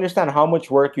you know. understand how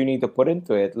much work you need to put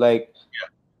into it. Like,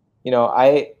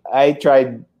 I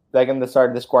tried, like, in the start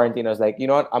of this quarantine, I was like, you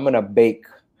know what, I'm gonna bake.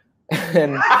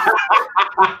 and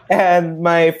and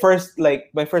my first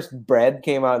bread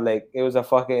came out like it was a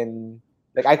fucking,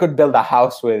 like, I could build a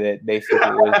house with it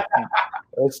basically.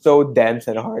 It was so dense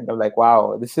and hard. I'm like,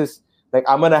 wow, this is like,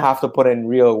 I'm gonna have to put in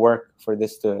real work for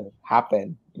this to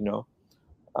happen,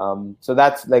 so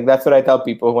that's what I tell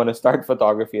people who want to start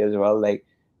photography as well. Like,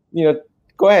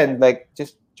 go ahead, like,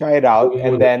 just try it out,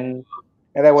 and then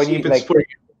when See you if it's like, for you.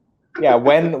 yeah,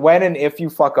 when and if you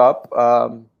fuck up,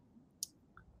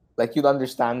 like, you'll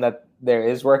understand that there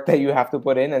is work that you have to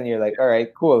put in, and you're like, all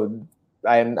right, cool.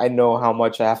 I know how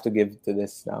much I have to give to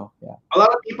this now. Yeah. A lot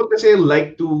of people say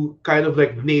like to kind of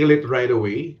like nail it right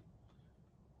away.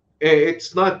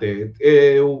 It's not it.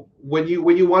 When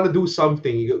you want to do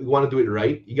something, you want to do it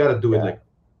right. You got to do it Yeah. like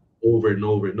over and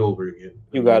over and over again.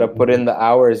 You gotta put in the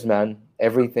hours, man.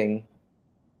 Everything.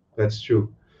 That's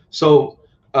true. So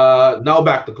now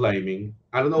back to climbing.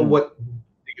 I don't know what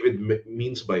David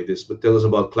means by this, but tell us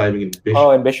about climbing in Bishop. Oh,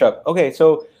 and Bishop. Okay,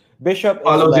 so Bishop is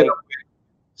Follows like it up with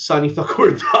Sunny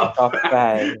Thakur top. top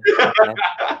fan. Yeah. All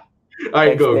right,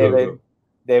 Thanks, go, David. go, go.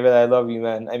 David, I love you,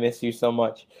 man. I miss you so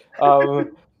much.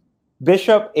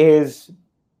 Bishop is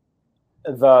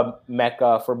the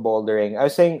mecca for bouldering. I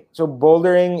was saying, so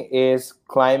bouldering is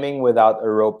climbing without a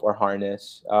rope or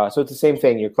harness. So it's the same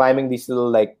thing. You're climbing these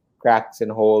little, like, cracks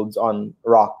and holds on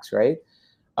rocks, right?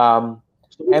 So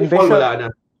And fall, Bishop. wala na.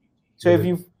 So if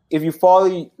you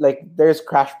fall, like, there's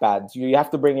crash pads. You have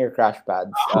to bring your crash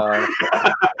pads.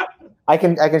 I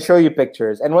can show you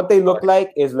pictures, and what they look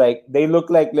like is like, they look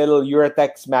like little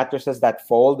Uratex mattresses that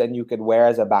fold and you could wear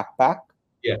as a backpack.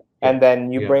 Yeah. And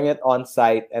then you Yeah. bring it on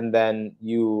site, and then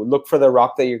you look for the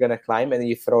rock that you're gonna climb, and then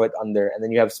you throw it under, and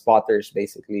then you have spotters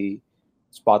basically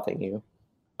spotting you.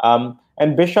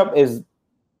 And Bishop is,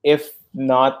 if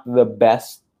not the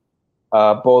best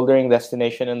bouldering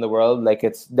destination in the world, like,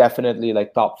 it's definitely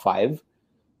like top 5.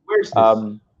 Where's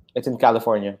this? It's in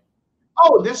California.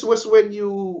 Oh, this was when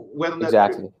you went on that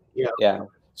Exactly. trip. Yeah.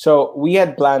 So we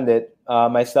had planned it,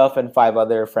 myself and 5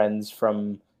 other friends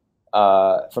from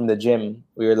the gym.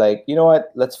 We were like, you know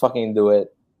what? Let's fucking do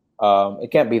it. It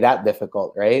can't be that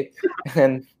difficult, right?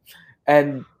 and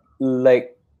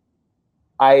like,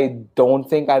 I don't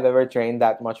think I've ever trained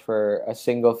that much for a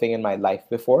single thing in my life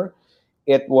before.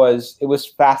 It was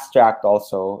fast tracked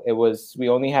also. We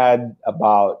only had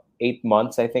about 8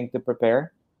 months, I think, to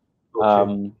prepare.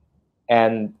 Okay.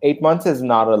 And 8 months is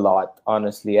not a lot,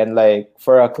 honestly. And like,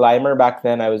 for a climber back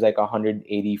then, I was like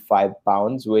 185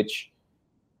 pounds, which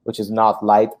is not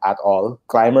light at all.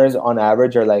 Climbers on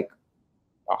average are like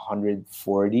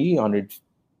 140, 100,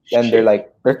 and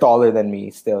they're taller than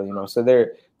me still, So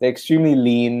they're extremely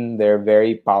lean. They're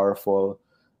very powerful.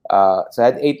 So I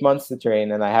had 8 months to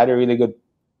train, and I had a really good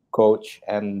coach,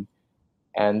 and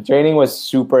training was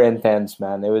super intense,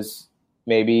 man. It was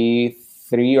maybe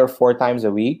 3 or 4 times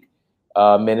a week,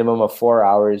 minimum of 4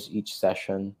 hours each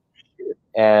session.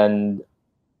 And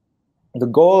the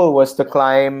goal was to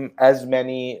climb as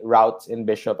many routes in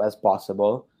Bishop as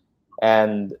possible.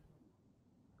 And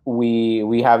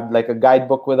we have like a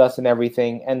guidebook with us and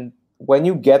everything. And when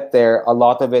you get there, a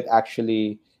lot of it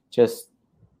actually just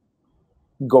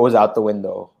goes out the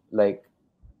window. Like,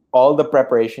 all the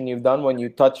preparation you've done, when you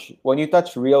touch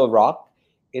real rock,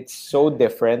 it's so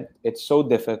different. It's so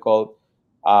difficult.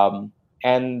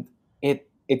 And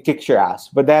it kicks your ass.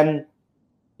 But then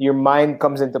your mind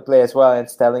comes into play as well, and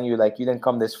it's telling you, like, you didn't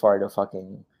come this far to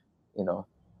fucking,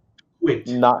 Wait.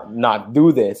 not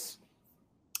do this.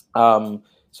 So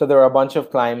there were a bunch of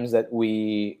climbs that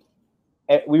we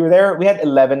were there. We had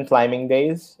 11 climbing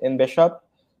days in Bishop,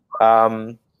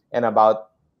 and about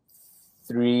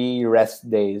 3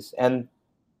 rest days. And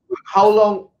How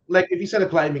long? Like, if you said a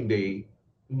climbing day,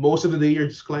 most of the day you're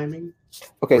just climbing.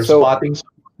 okay, Or so spotting.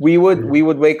 we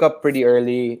would wake up pretty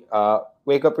early,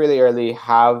 really early,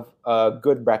 have a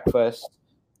good breakfast,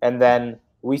 and then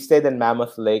we stayed in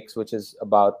Mammoth Lakes, which is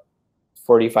about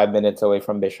 45 minutes away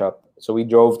from Bishop. So we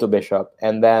drove to Bishop,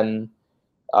 and then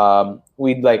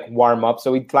we'd like warm up.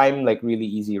 So we'd climb like really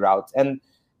easy routes. And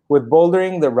with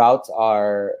bouldering, the routes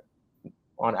are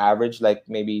on average like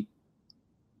maybe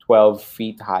 12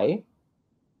 feet high.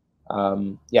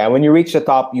 When you reach the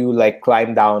top, you like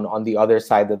climb down on the other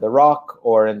side of the rock,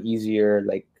 or an easier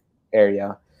like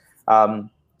area.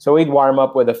 So we'd warm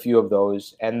up with a few of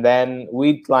those, and then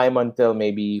we'd climb until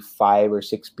maybe 5 or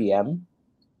 6 p.m.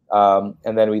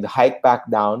 And then we'd hike back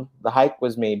down. The hike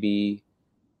was maybe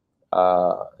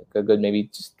a good maybe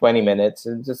just 20 minutes.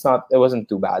 It wasn't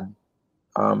too bad.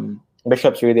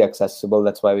 Bishop's really accessible.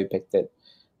 That's why we picked it.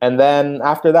 And then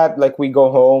after that, like we go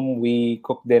home, we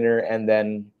cook dinner, and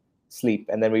then sleep,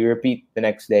 and then we repeat the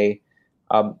next day.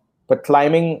 But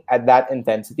climbing at that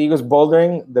intensity, because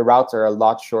bouldering, the routes are a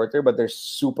lot shorter, but they're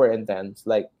super intense.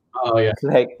 Like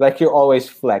you're always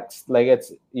flexed. Like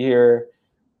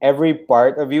every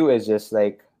part of you is just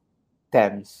like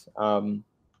tense. And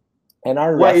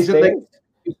our why rest is it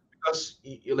days, because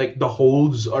like the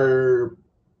holds are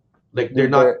like they're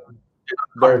not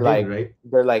they're hard like in, right?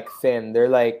 they're like thin. They're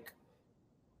like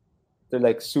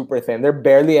super thin. They're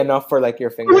barely enough for like your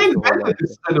fingers Who to hold on.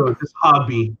 invented this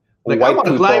hobby? Like I White want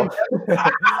to people. climb.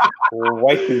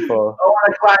 White people. I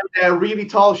want to climb that really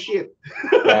tall shit.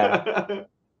 Yeah.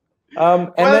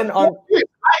 And then on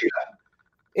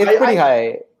it's pretty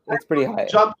high. It's pretty high.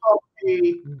 Jumped off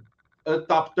a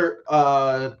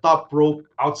top rope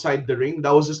outside the ring. That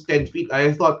was just 10 feet.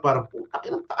 I thought parang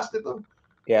taas nito.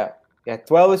 Yeah.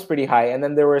 12 is pretty high. And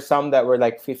then there were some that were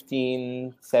like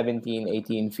 15, 17,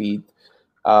 18 feet.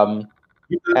 And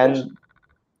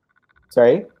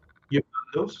sorry? You've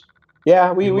done those?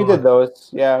 Yeah, we did those.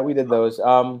 Yeah, we did those.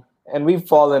 And we've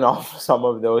fallen off some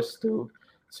of those too.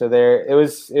 So it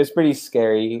was pretty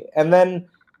scary. And then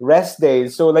rest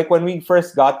days. So like when we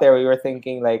first got there, we were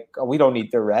thinking like, oh, we don't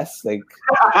need to rest. Like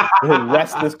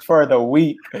rest is for the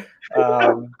weak.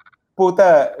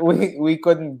 Puta, we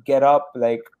couldn't get up.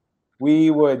 Like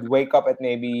we would wake up at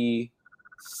maybe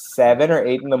 7 or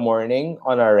 8 in the morning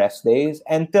on our rest days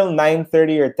until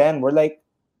 9:30 or 10. We're like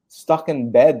stuck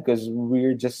in bed because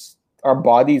our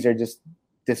bodies are just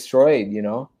destroyed, you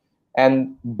know.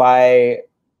 And by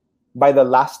the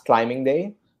last climbing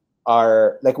day,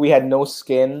 we had no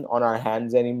skin on our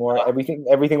hands anymore.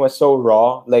 Everything was so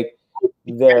raw. Like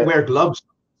you can't wear gloves.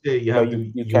 You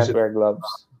can't wear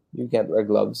gloves. You can't wear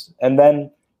gloves. And then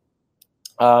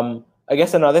I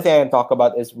guess another thing I can talk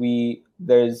about is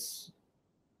there's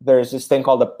this thing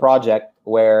called a project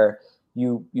where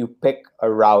you pick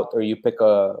a route or you pick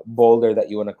a boulder that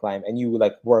you want to climb and you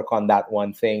like work on that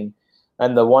one thing.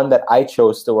 And the one that I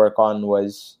chose to work on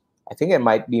was, I think it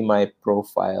might be my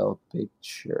profile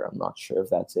picture. I'm not sure if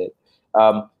that's it.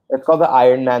 It's called the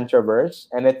Ironman Traverse,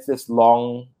 and it's this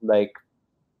long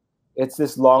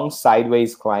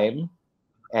sideways climb,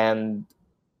 and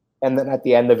then at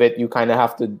the end of it, you kind of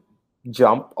have to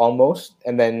jump almost,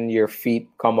 and then your feet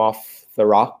come off the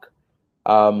rock.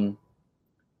 And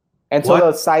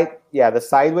so the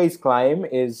sideways climb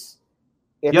is.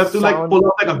 You have to like pull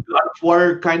up like a blood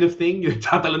war kind of thing. You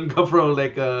tatalon ka from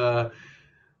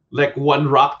like one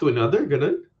rock to another,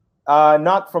 ganun?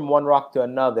 Not from one rock to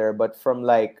another, but from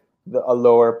like a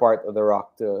lower part of the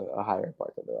rock to a higher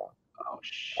part of the rock. Oh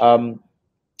shit.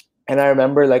 And I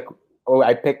remember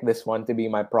I picked this one to be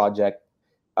my project,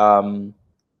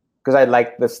 because I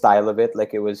liked the style of it.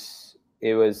 Like it was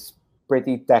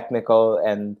pretty technical,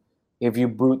 and if you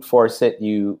brute force it,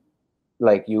 you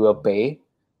will pay.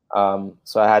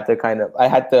 So I had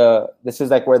to. This is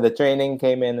like where the training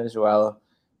came in as well,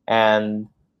 and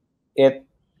it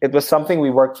was something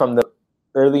we worked from the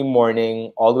early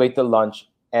morning all the way to lunch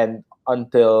and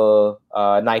until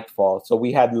nightfall. So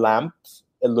we had lamps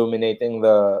illuminating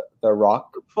the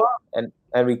rock, and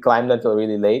we climbed until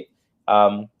really late.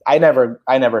 I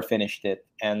never finished it,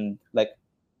 and like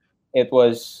it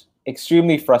was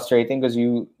extremely frustrating because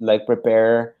you like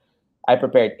prepare. I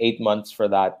prepared 8 months for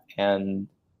that, and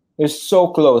it was so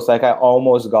close. Like I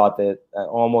almost got it.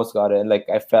 And like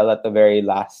I fell at the very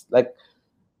last. Like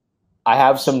I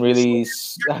have some really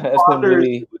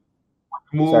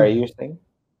move. Sorry, you were saying?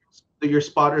 Your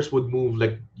spotters would move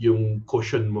like yung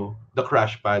cushion mo, the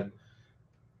crash pad,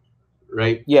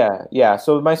 right? Yeah.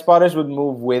 So my spotters would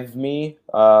move with me,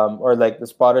 or like the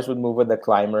spotters would move with the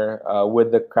climber,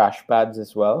 with the crash pads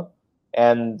as well.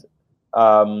 And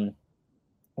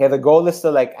the goal is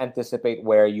to like anticipate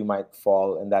where you might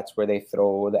fall, and that's where they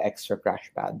throw the extra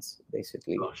crash pads,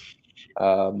 basically.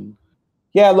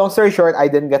 Long story short, I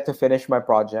didn't get to finish my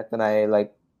project, and I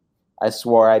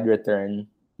swore I'd return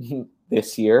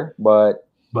this year, but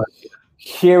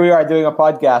here we are doing a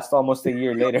podcast almost a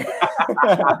year later.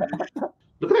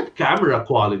 Look at that camera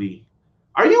quality.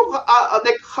 Are you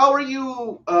how are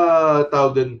you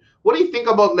Talden? What do you think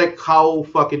about like how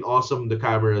fucking awesome the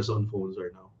cameras on phones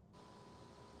are now?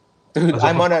 Dude, As a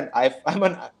I'm on an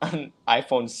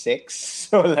iPhone 6,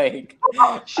 so like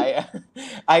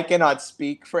I cannot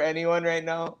speak for anyone right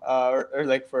now, or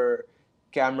like for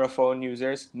camera phone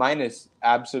users. Mine is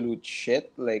absolute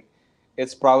shit. Like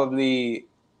it's probably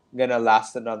gonna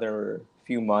last another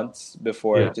few months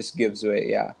before yeah. it just gives way.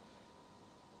 Yeah,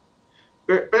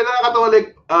 Pero nakakatawa,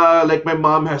 like my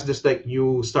mom has this like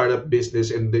new startup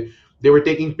business, and they were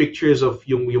taking pictures of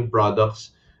yung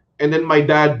products, and then my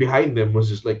dad behind them was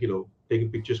just like,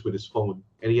 taking pictures with his phone,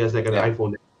 and he has like an yeah,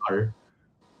 iPhone XR,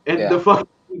 and yeah. the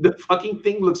fucking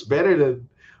thing looks better than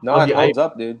No, on it the holds iPhone,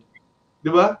 up, dude.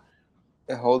 diba?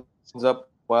 It holds up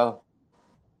well.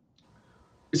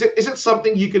 Is it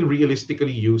something you can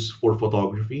realistically use for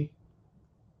photography?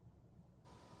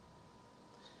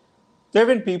 There have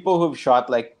been people who've shot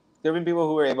like there have been people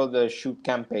who were able to shoot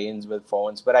campaigns with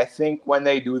phones, but I think when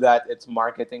they do that, it's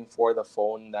marketing for the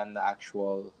phone than the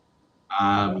actual.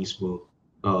 Mismo.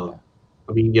 Yeah.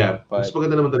 I mean, yeah, mas But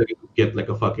maganda naman talaga to get like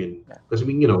a fucking, yeah. because I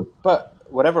mean, But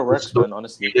whatever it's works, not man.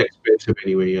 Honestly. really expensive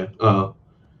anyway. Yeah.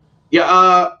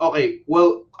 Yeah. Okay.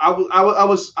 Well, I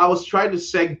was trying to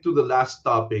seg to the last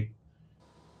topic.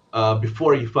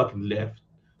 Before you fucking left,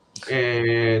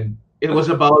 and it was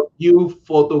about you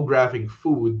photographing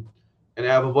food, and I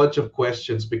have a bunch of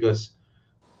questions because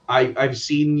I've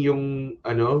seen yung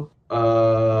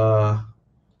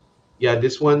yeah,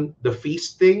 this one, the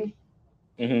feasting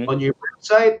Mm-hmm. on your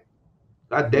website.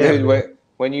 God damn, Dude, man.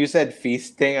 when you said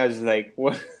feasting, I was like,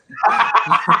 what?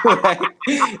 Like,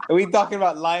 are we talking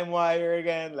about LimeWire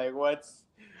again? Like, what's?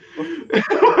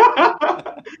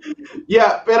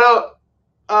 Yeah, pero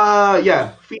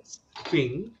yeah,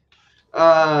 feasting.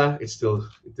 It still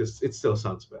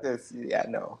sounds bad. Yeah,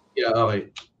 no. Yeah, okay.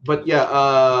 But yeah,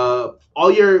 a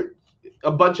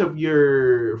bunch of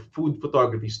your food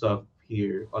photography stuff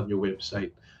here on your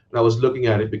website. And I was looking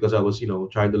at it because I was,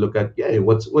 trying to look at, yeah,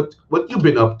 what you've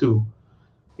been up to,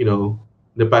 in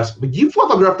the past. But you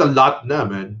photographed a lot na,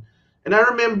 man. And I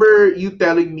remember you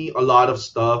telling me a lot of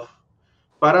stuff.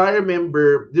 But I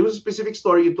remember there was a specific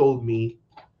story you told me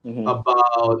Mm-hmm.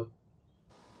 about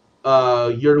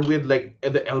you're with like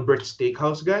the Albert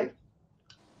Steakhouse guy,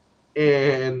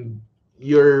 and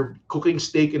you're cooking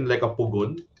steak in like a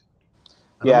pugon.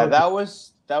 I don't Yeah, know if that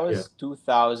yeah. was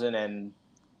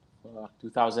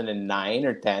 2009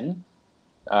 or 10.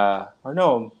 Or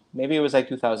no, maybe it was like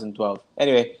 2012.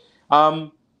 Anyway,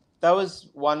 that was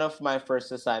one of my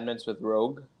first assignments with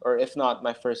Rogue, or if not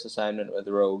my first assignment with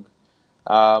Rogue.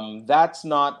 That's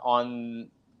not on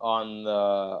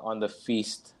the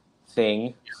feast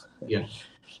thing. Yeah.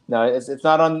 No, it's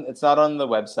not on the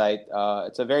website.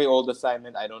 It's a very old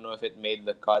assignment. I don't know if it made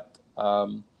the cut. I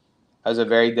was a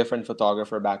very different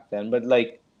photographer back then, but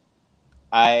like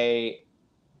I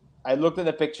I looked at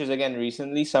the pictures again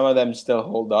recently. Some of them still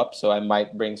hold up, so I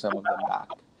might bring some of them back.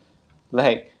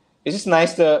 Like it's just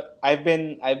nice to. I've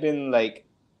been like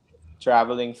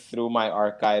traveling through my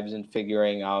archives and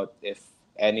figuring out if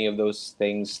any of those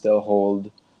things still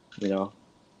hold. You know,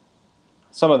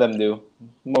 some of them do. How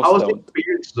Most was the don't.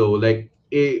 experience though? Like,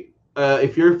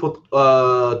 if you're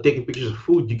taking pictures of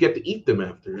food, you get to eat them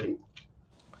after, right?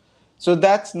 So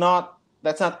that's not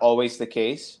always the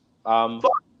case. Fuck.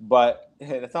 But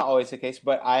that's not always the case.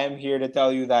 But I am here to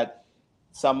tell you that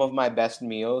some of my best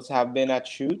meals have been at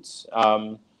shoots.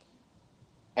 And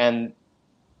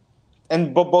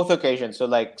both occasions. So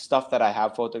like stuff that I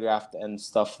have photographed and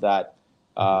stuff that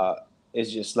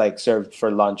is just like served for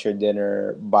lunch or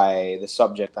dinner by the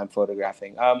subject I'm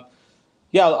photographing.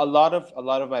 Yeah, a lot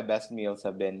of my best meals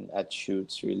have been at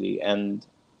shoots really. And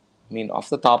I mean, off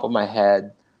the top of my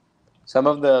head, some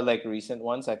of the like recent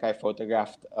ones, like I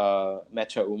photographed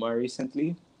Mecha Uma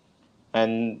recently,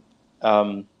 and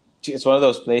it's one of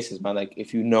those places, man. Like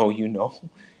if you know, you know.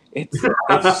 It's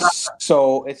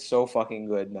so fucking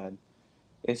good, man.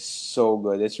 It's so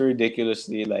good. It's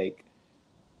ridiculously like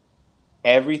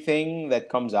everything that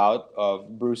comes out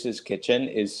of Bruce's kitchen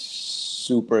is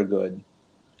super good.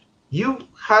 You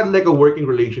had like a working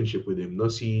relationship with him, no?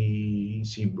 Si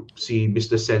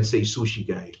Mr. Sensei Sushi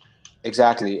guy,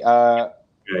 Exactly. right?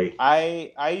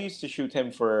 I used to shoot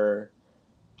him for.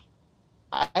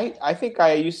 I think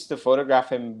I used to photograph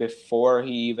him before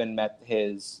he even met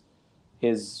his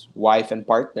wife and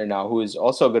partner now, who is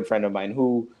also a good friend of mine.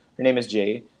 Who her name is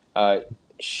Jay.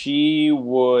 She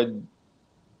would.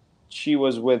 She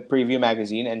was with Preview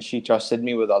Magazine, and she trusted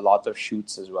me with a lot of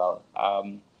shoots as well.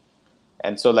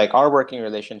 And so, like, our working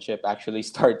relationship actually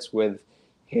starts with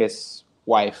his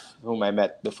wife, whom I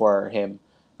met before him.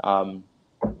 Um,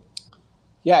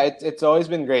 yeah, it's always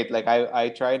been great. Like, I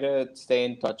try to stay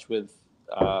in touch with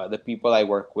the people I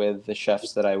work with, the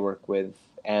chefs that I work with,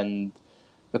 and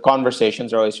the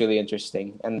conversations are always really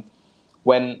interesting. And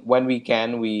when we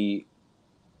can, we,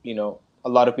 you know, a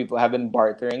lot of people have been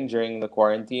bartering during the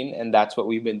quarantine, and that's what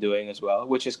we've been doing as well,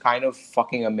 which is kind of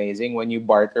fucking amazing when you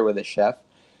barter with a chef,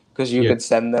 because you Yeah. could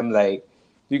send them like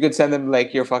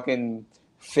your fucking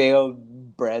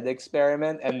failed bread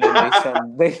experiment, and then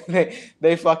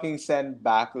they fucking send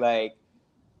back like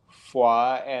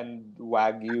foie and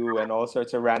wagyu and all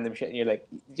sorts of random shit, and you're like,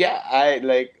 yeah, I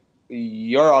like,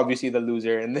 you're obviously the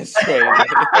loser in this game.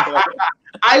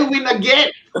 I win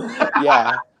again.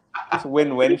 Yeah, it's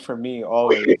win-win for me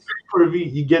always. For me,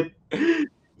 you get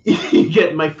you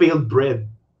get my failed bread.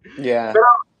 Yeah,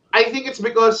 I think it's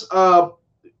because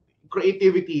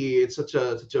creativity is such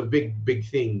a big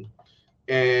thing,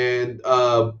 and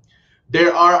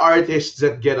there are artists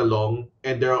that get along,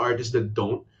 and there are artists that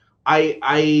don't.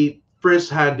 I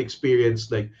firsthand experience,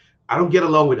 like, I don't get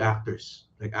along with actors.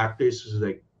 Like, actors is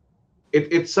like,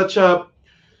 it's such a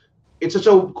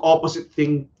opposite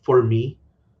thing for me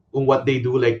on what they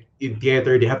do. Like, in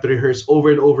theater, they have to rehearse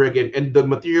over and over again, and the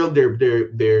material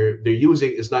they're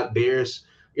using is not theirs.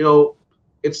 You know,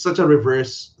 it's such a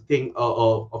reverse thing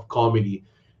of comedy.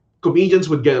 Comedians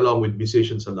would get along with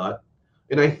musicians a lot,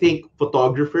 and I think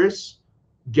photographers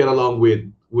get along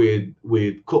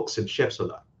with cooks and chefs a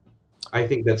lot. I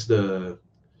think that's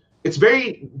it's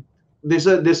very, there's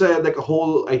a like a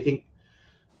whole, I think,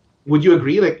 would you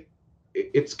agree, like,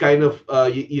 it's kind of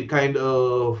you kind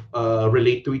of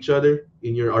relate to each other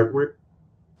in your artwork?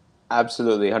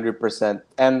 absolutely, 100%.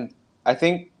 And I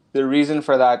think the reason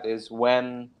for that is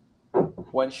when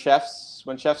chefs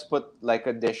put like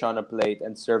a dish on a plate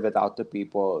and serve it out to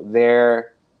people,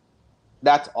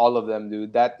 that's all of them,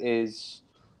 dude. That is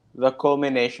the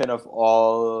culmination of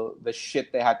all the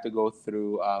shit they had to go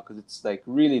through, because it's like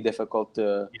really difficult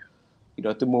to, you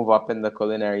know, to move up in the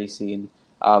culinary scene.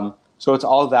 So it's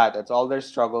all that. It's all their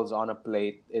struggles on a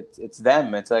plate. It's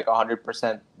them. It's like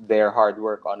 100% their hard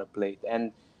work on a plate.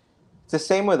 And it's the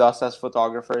same with us as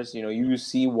photographers. You know, you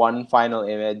see one final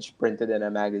image printed in a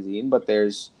magazine, but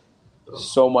there's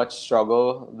so much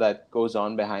struggle that goes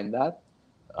on behind that.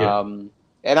 Yeah.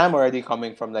 And I'm already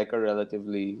coming from like a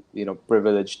relatively, you know,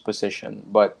 privileged position,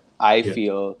 but I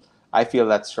feel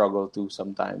that struggle too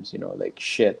sometimes. You know, like,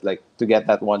 shit, like, to get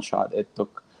that one shot, it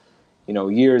took, you know,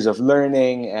 years of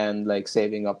learning and like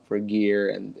saving up for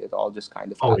gear, and it all just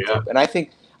kind of adds up. And I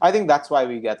think that's why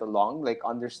we get along, like,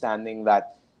 understanding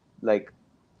that, like,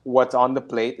 what's on the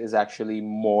plate is actually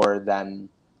more than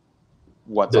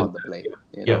what's on the plate.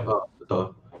 You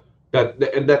know?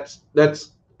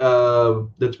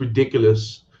 That's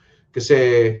ridiculous.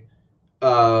 Kasi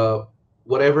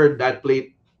whatever that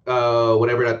plate,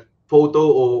 whatever that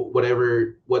photo or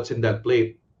whatever what's in that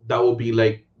plate, that will be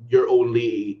like your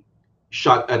only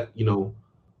shot at, you know,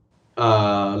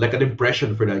 like an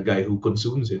impression for that guy who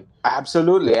consumes it.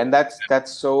 Absolutely, and that's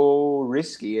so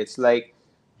risky. It's like,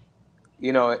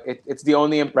 you know, it's the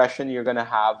only impression you're gonna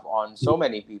have on so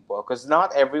many people, because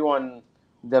not everyone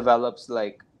develops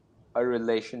like a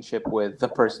relationship with the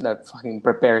person that fucking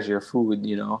prepares your food,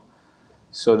 you know.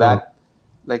 So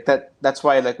that's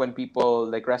why, like, when people,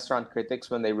 like restaurant critics,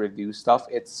 when they review stuff,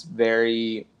 it's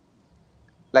very,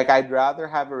 like, I'd rather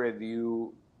have a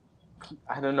review,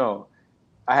 I don't know.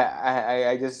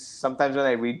 I just, sometimes when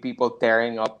I read people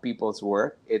tearing up people's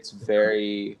work, it's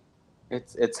very,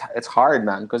 it's hard,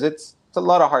 man, because it's a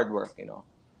lot of hard work, you know.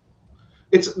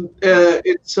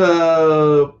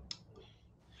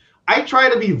 I try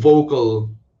to be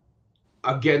vocal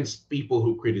against people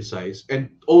who criticize and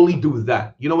only do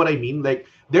that. You know what I mean? Like,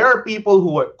 there are people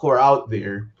who are out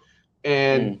there,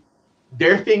 and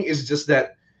their thing is just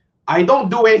that I don't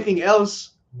do anything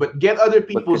else but get other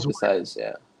people's work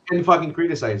and fucking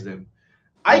criticize them.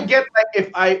 I get,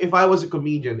 like, if I was a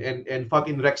comedian and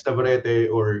fucking Rex Tavarete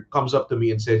or comes up to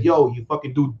me and said, "Yo, you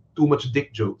fucking do too much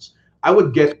dick jokes," I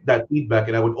would get that feedback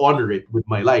and I would honor it with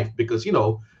my life, because, you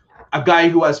know, a guy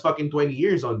who has fucking 20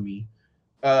 years on me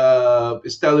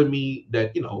is telling me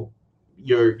that, you know,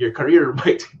 your career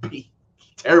might be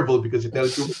terrible because you tell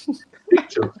too much dick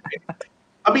jokes.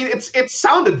 I mean, it's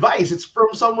sound advice. It's from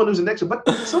someone who's an expert,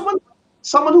 but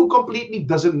someone who completely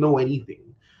doesn't know anything.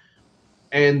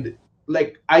 And,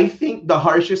 like, I think the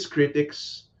harshest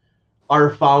critics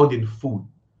are found in food,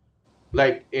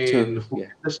 like in the food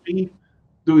industry,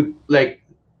 dude. Like,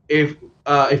 if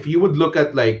you would look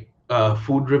at, like,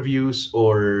 food reviews,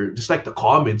 or just like the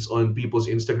comments on people's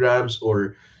Instagrams,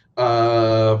 or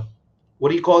what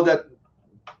do you call that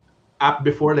app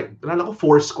before? Like,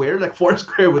 Foursquare. Like,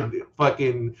 Foursquare with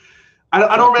fucking,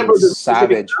 I don't remember the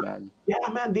savage, man. Yeah,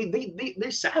 man, they're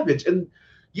savage, and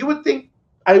you would think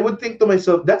I would think to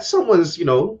myself, that's someone's,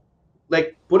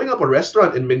 like putting up a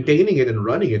restaurant and maintaining it and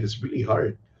running it is really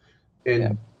hard.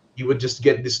 And you would just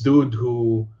get this dude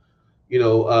who,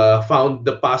 found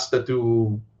the pasta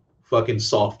too fucking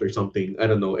soft or something. I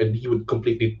don't know. And he would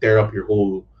completely tear up your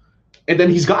whole, and then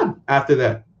he's gone after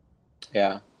that.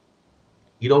 Yeah.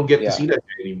 You don't get to see that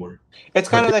guy anymore. It's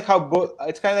kind of like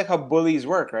how bullies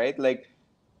work, right? Like,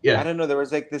 I don't know. There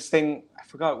was like this thing. I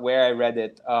forgot where I read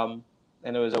it, and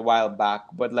it was a while back.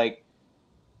 But like,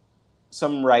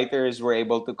 some writers were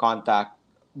able to contact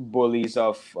bullies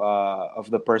of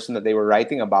the person that they were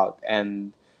writing about,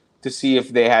 and to see if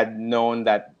they had known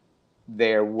that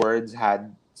their words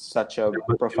had such a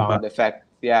profound effect.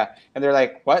 Yeah, and they're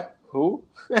like, "What? Who?"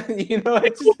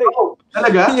 It's just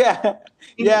like,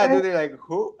 dude, they're like,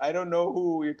 who? I don't know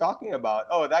who you're talking about.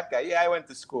 Oh, that guy. Yeah, I went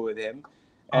to school with him.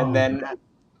 And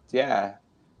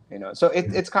so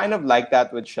it's kind of like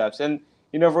that with chefs. And,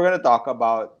 if we're going to talk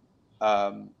about,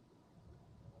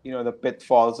 the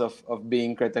pitfalls of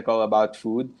being critical about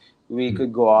food, we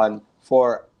could go on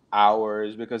for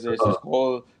hours because there's this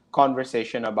whole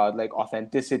conversation about like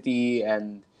authenticity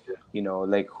and,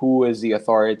 like who is the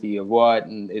authority of what.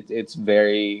 And it's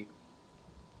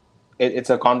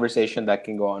a conversation that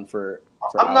can go on for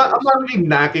I'm not really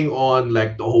knocking on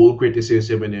like the whole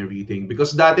criticism and everything,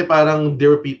 because dati parang there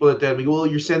were people that tell me, well,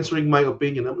 you're censoring my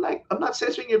opinion. I'm like, I'm not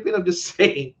censoring your opinion. I'm just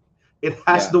saying it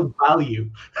has no value.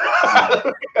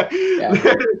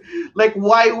 Like,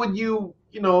 why would you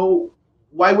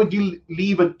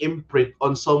leave an imprint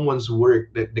on someone's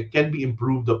work that can be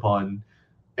improved upon,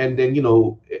 and then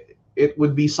it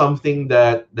would be something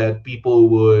that people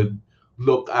would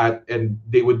look at and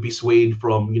they would be swayed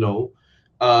from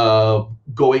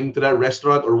going to that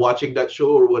restaurant or watching that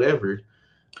show or whatever.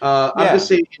 I'm just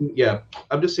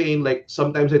saying like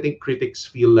sometimes I think critics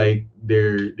feel like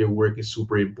their work is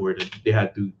super important. They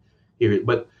had to hear it,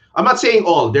 but I'm not saying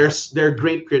all. There are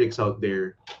great critics out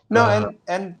there. No,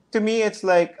 and to me it's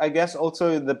like, I guess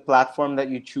also the platform that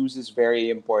you choose is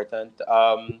very important.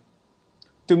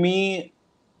 To me,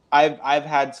 I've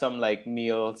had some like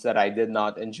meals that I did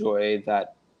not enjoy,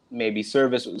 that maybe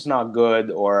service was not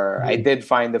good, or I did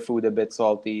find the food a bit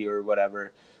salty or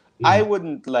whatever. I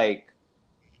wouldn't like,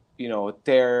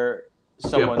 tear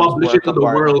someone's publish work it to the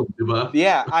apart. world, diba?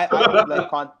 Yeah, I would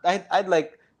like I'd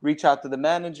like reach out to the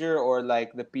manager or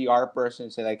like the PR person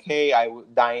and say like, hey, I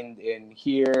dined in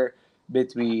here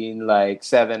between like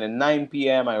 7 and 9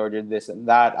 p.m. I ordered this and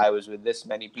that. I was with this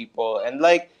many people, and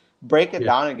like break it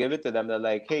down and give it to them. They're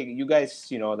like, hey, you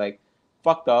guys, like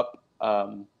fucked up.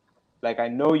 Like, I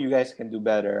know you guys can do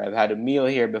better. I've had a meal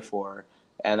here before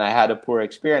and I had a poor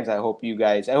experience. I hope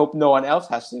no one else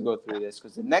has to go through this,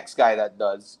 because the next guy that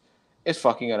does is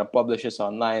fucking gonna publish this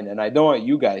online, and I don't want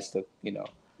you guys to,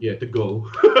 to go.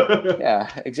 Yeah,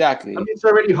 exactly. I mean, it's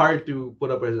already hard to put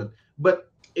up a,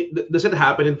 but does it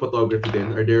happen in photography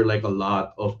then? Are there like a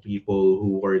lot of people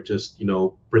who are just,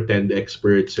 pretend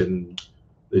experts and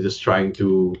they're just trying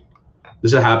to,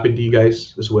 does it happen to you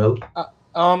guys as well? I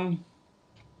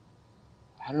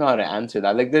don't know how to answer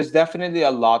that. Like, there's definitely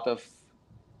a lot of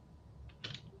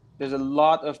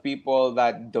people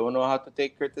that don't know how to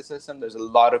take criticism. There's a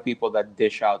lot of people that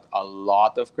dish out a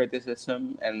lot of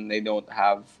criticism, and they don't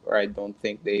have, or I don't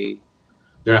think they're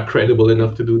not credible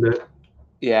enough to do that.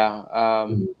 Yeah.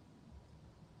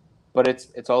 But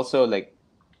it's also like,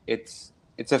 it's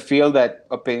a field that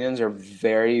opinions are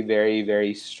very, very,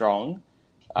 very strong.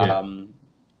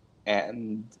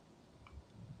 And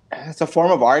it's a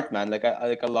form of art, man. Like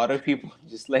a lot of people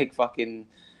just like fucking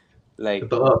like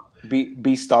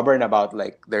be stubborn about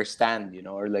like their stand,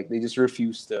 or like they just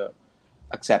refuse to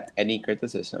accept any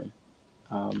criticism.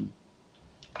 And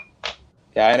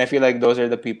I feel like those are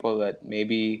the people that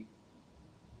maybe,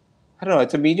 I don't know,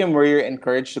 it's a medium where you're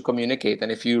encouraged to communicate,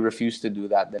 and if you refuse to do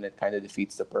that, then it kind of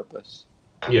defeats the purpose.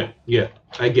 Yeah,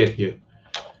 I get you.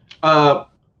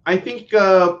 I think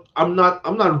I'm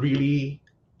not really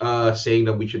saying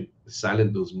that we should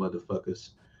silence those motherfuckers,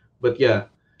 but yeah,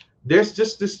 there's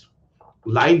just this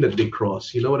line that they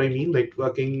cross. You know what I mean? Like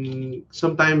fucking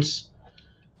sometimes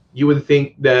you would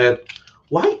think that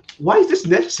why is this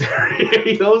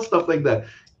necessary? Stuff like that.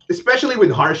 Especially with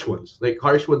harsh ones. Like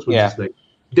harsh ones would just like,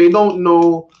 they don't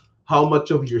know how much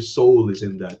of your soul is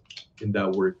in that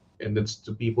work, and it's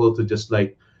to people to just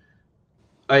like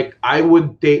I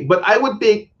would take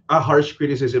a harsh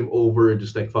criticism over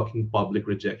just like fucking public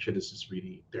rejection. Is just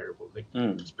really terrible. Like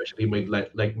especially my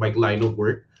line of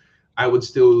work, I would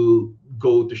still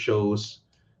go to shows,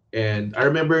 and I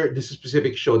remember this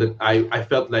specific show that I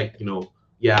felt like,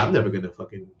 I'm never gonna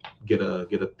fucking get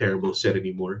a terrible set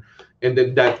anymore. And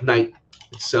then that night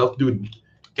itself, dude,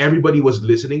 everybody was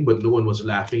listening, but no one was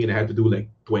laughing, and I had to do like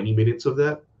 20 minutes of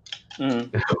that.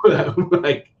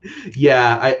 Like,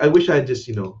 yeah, I wish I just,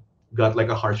 got like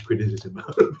a harsh criticism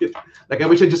out of it. Like, I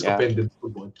wish I just offended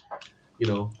someone,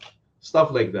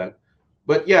 stuff like that.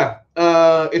 But yeah,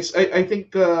 I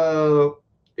think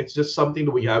it's just something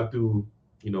that we have to,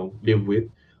 live with.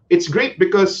 It's great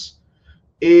because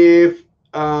if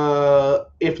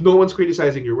no one's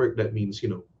criticizing your work, that means,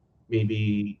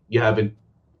 maybe you haven't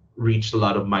reached a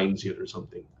lot of minds yet or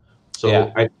something.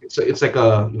 So it's like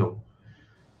a,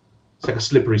 it's like a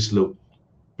slippery slope,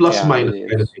 plus minus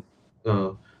kind of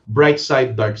thing, bright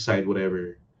side, dark side,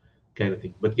 whatever kind of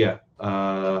thing. But yeah,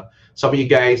 some of you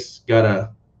guys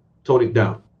gotta tone it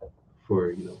down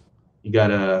for, you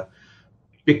gotta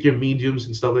pick your mediums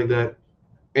and stuff like that.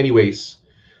 Anyways,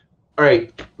 all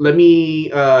right, let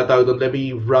me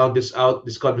round this out,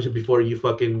 this conversation, before you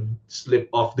fucking slip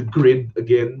off the grid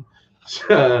again.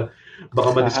 Baka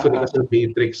ma-disconnect ka sa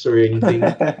Matrix or anything.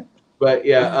 But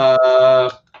yeah,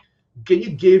 can you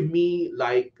give me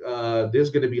like this is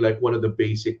gonna be like one of the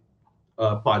basic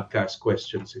podcast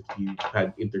questions if you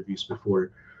had interviews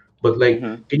before, but like,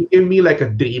 can you give me like a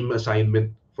dream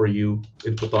assignment for you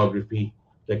in photography?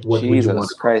 Like, what would you want?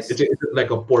 Christ. Is it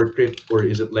like a portrait, or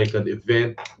is it like an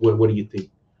event? What do you think?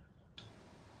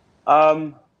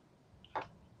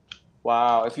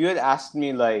 Wow. If you had asked me,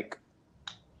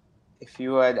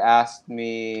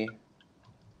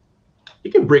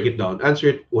 you can break it down. Answer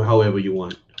it however you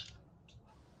want.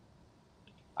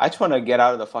 I just want to get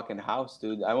out of the fucking house,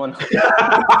 dude. I want to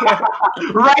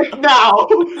right now.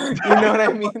 You know what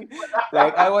I mean?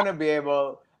 Like, I want to be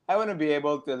able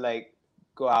to like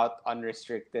go out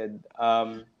unrestricted.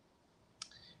 I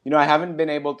haven't been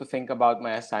able to think about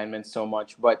my assignments so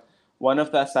much, but one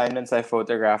of the assignments I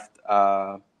photographed,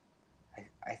 I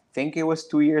think it was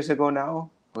 2 years ago now.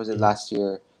 Or was it last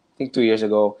year? I think 2 years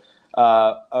ago.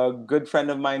 A good friend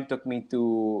of mine took me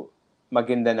to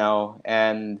Maguindanao,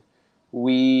 and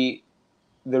the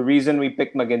reason we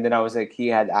picked Maguindanao was like he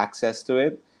had access to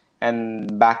it,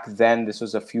 and back then, this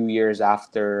was a few years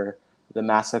after the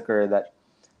massacre, that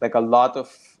like a lot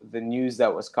of the news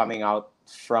that was coming out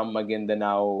from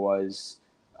Maguindanao was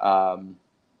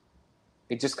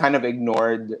it just kind of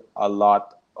ignored a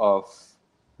lot of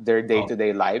their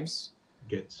day-to-day lives,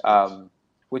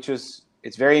 which was,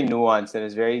 it's very nuanced and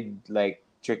it's very like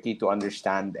tricky to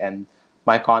understand. And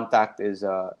my contact is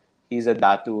he's a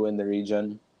Datu in the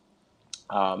region,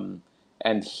 and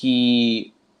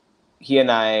him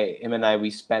and I, we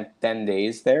spent 10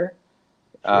 days there.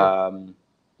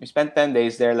 We spent 10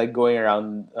 days there, like going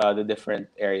around the different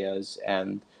areas,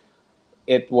 and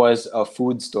it was a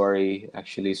food story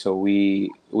actually. So we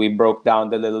broke down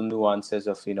the little nuances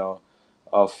of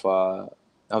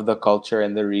of the culture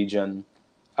in the region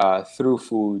through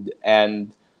food.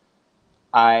 And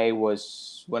when I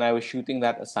was shooting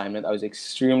that assignment, I was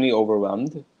extremely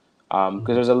overwhelmed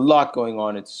because there's a lot going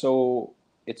on. It's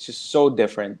just so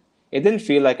different. It didn't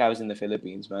feel like I was in the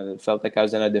Philippines, man. It felt like I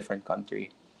was in a different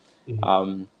country.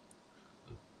 And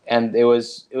it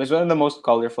was one of the most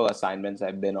colorful assignments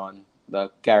I've been on. The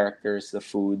characters, the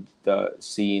food, the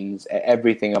scenes,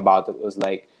 everything about it was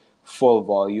like full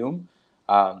volume.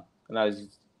 And I was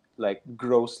like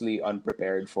grossly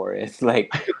unprepared for it. Like,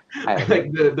 I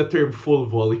like the term full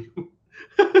volume.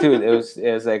 Dude, it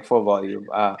was like full volume.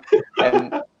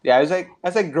 And yeah, I was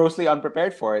like grossly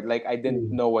unprepared for it. Like, I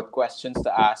didn't know what questions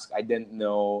to ask. I didn't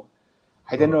know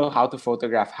how to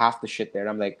photograph half the shit there.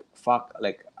 I'm like, fuck,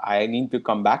 like I need to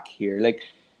come back here. Like,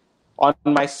 on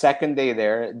my second day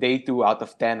there, day 2 out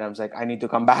of 10, I was like, I need to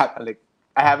come back. Like,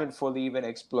 I haven't fully even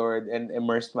explored and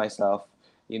immersed myself,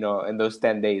 in those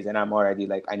 10 days, and I'm already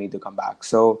like, I need to come back.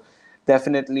 So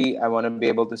definitely, I want to be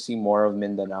able to see more of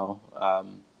Mindanao,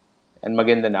 and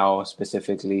Maguindanao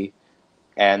specifically,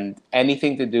 and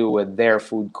anything to do with their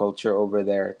food culture over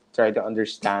there. Try to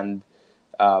understand,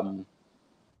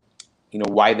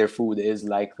 why their food is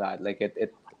like that. Like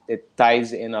it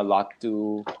ties in a lot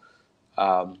to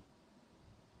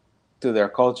their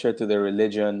culture, to their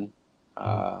religion.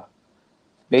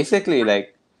 Basically,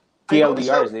 like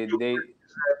TLDRs. They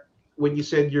when you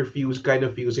said you're kind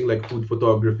of fusing like food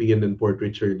photography and then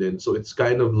portraiture, then so it's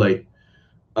kind of like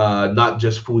not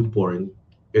just food porn.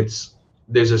 There's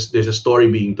a story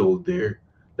being told there.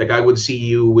 Like, I would see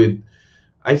you with,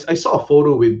 I saw a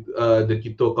photo with that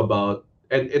you took about,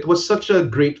 and it was such a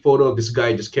great photo of this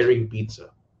guy just carrying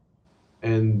pizza,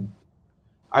 and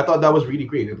I thought that was really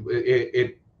great.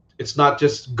 It's not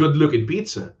just good looking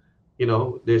pizza,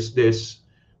 there's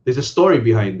a story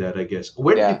behind that, I guess.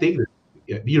 Where did you take that?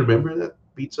 Yeah, do you remember that?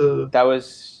 pizza? That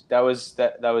was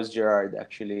Gerard,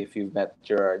 actually. If you've met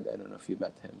Gerard, I don't know if you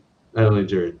met him. I don't know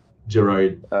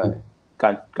Gerard.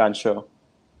 Cancho.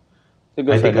 It's a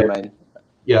good friend of mine.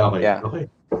 Yeah. Okay. Yeah. Okay.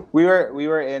 We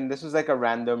were in. This was like a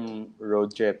random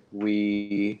road trip.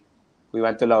 We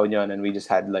went to La Union and we just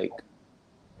had like.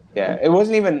 Yeah, it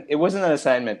wasn't an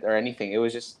assignment or anything. It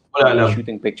was just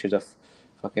shooting pictures of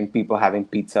fucking people having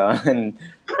pizza and.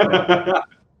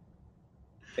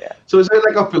 Yeah. So is there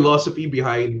like a philosophy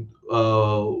behind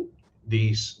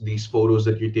these photos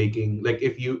that you're taking? Like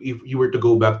if you were to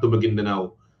go back to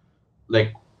Maguindanao,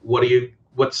 like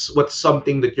what's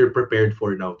something that you're prepared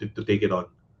for now to take it on?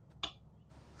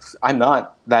 I'm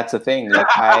not. That's the thing. Like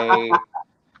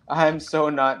I'm so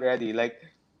not ready. Like,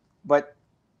 but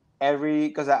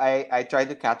because I tried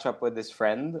to catch up with this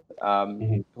friend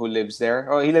who lives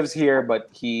there. Oh, he lives here, but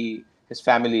his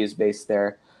family is based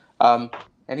there.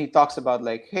 And he talks about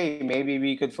like, hey, maybe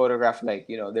we could photograph like,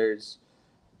 there's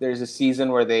a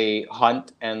season where they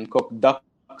hunt and cook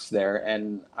ducks there,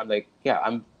 and I'm like,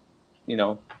 yeah,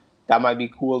 that might be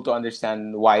cool to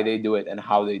understand why they do it and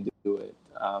how they do it.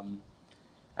 And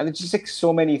it's just like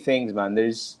so many things, man.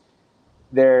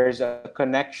 There's a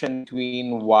connection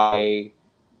between why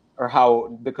or how,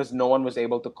 because no one was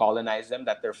able to colonize them,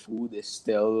 that their food is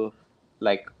still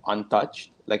like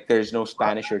untouched. Like there's no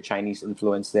Spanish or Chinese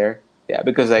influence there. Yeah,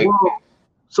 because like. Whoa.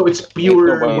 So it's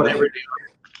pure whatever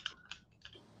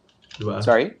they are.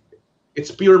 Sorry? It's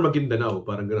pure Maguindanao.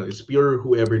 Parang ganun. It's pure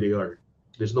whoever they are.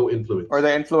 There's no influence. Or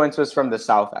the influence was from the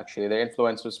south, actually. Their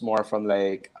influence was more from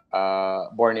like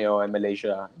Borneo and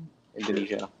Malaysia,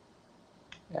 Indonesia.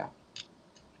 Yeah.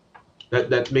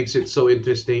 That makes it so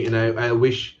interesting, and I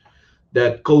wish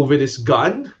that COVID is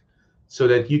gone, so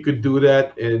that you could do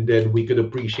that, and then we could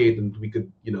appreciate and we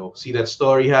could see that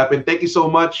story happen. Thank you so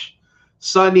much,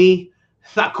 Sonny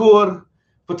Thakur,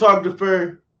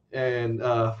 photographer, and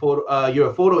you're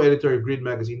a photo editor at Grid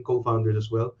Magazine, co-founders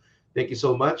as well. Thank you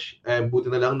so much. And buti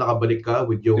na lang nakabalik ka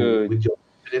with your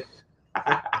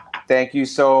Thank you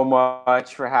so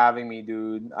much for having me,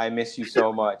 dude. I miss you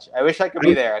so much. I wish I could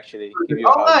be there, actually. Give you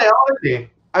a hug.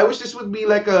 I wish this would be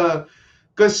like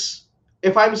because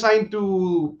if I'm signed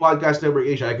to Podcast Network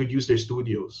Asia, I could use their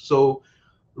studios. So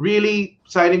really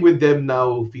signing with them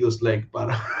now feels like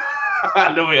parang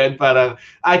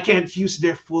I can't use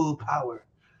their full power.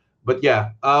 But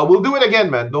yeah, we'll do it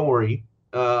again, man. Don't worry.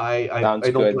 I don't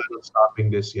plan on stopping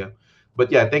this. Yeah.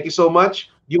 But yeah, thank you so much.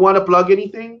 Do you want to plug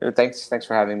anything? Thanks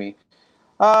for having me.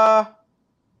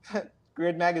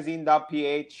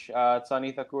 Gridmagazine.ph,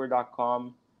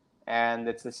 sonnythakur.com, and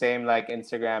it's the same like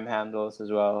Instagram handles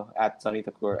as well, at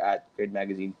sonnythakur, at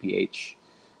gridmagazine.ph.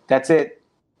 That's it.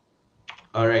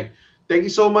 All right. Thank you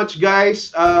so much, guys.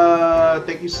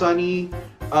 Thank you, Sonny.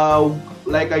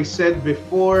 Like I said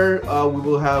before, we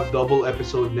will have double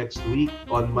episode next week.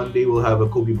 On Monday, we'll have a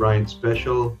Kobe Bryant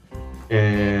special,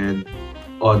 and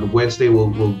on Wednesday,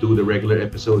 we'll do the regular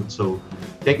episode. So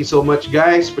thank you so much,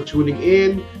 guys, for tuning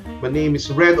in. My name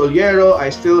is Red Oliero. I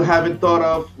still haven't thought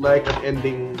of like an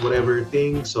ending whatever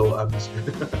thing, so I'm just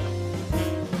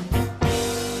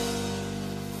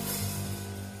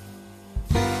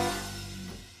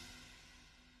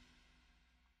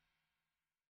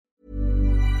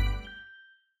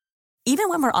Even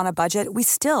when we're on a budget, we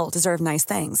still deserve nice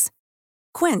things.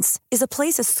 Quince is a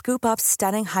place to scoop up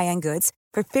stunning high-end goods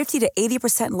for 50 to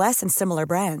 80% less than similar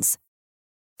brands.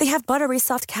 They have buttery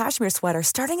soft cashmere sweaters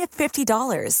starting at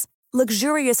 $50,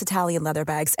 luxurious Italian leather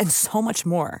bags, and so much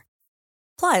more.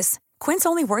 Plus, Quince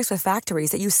only works with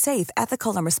factories that use safe,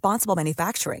 ethical, and responsible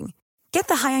manufacturing. Get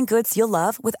the high-end goods you'll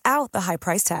love without the high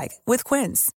price tag with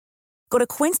Quince. Go to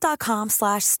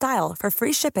quince.com/style for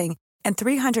free shipping and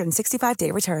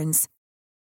 365-day returns.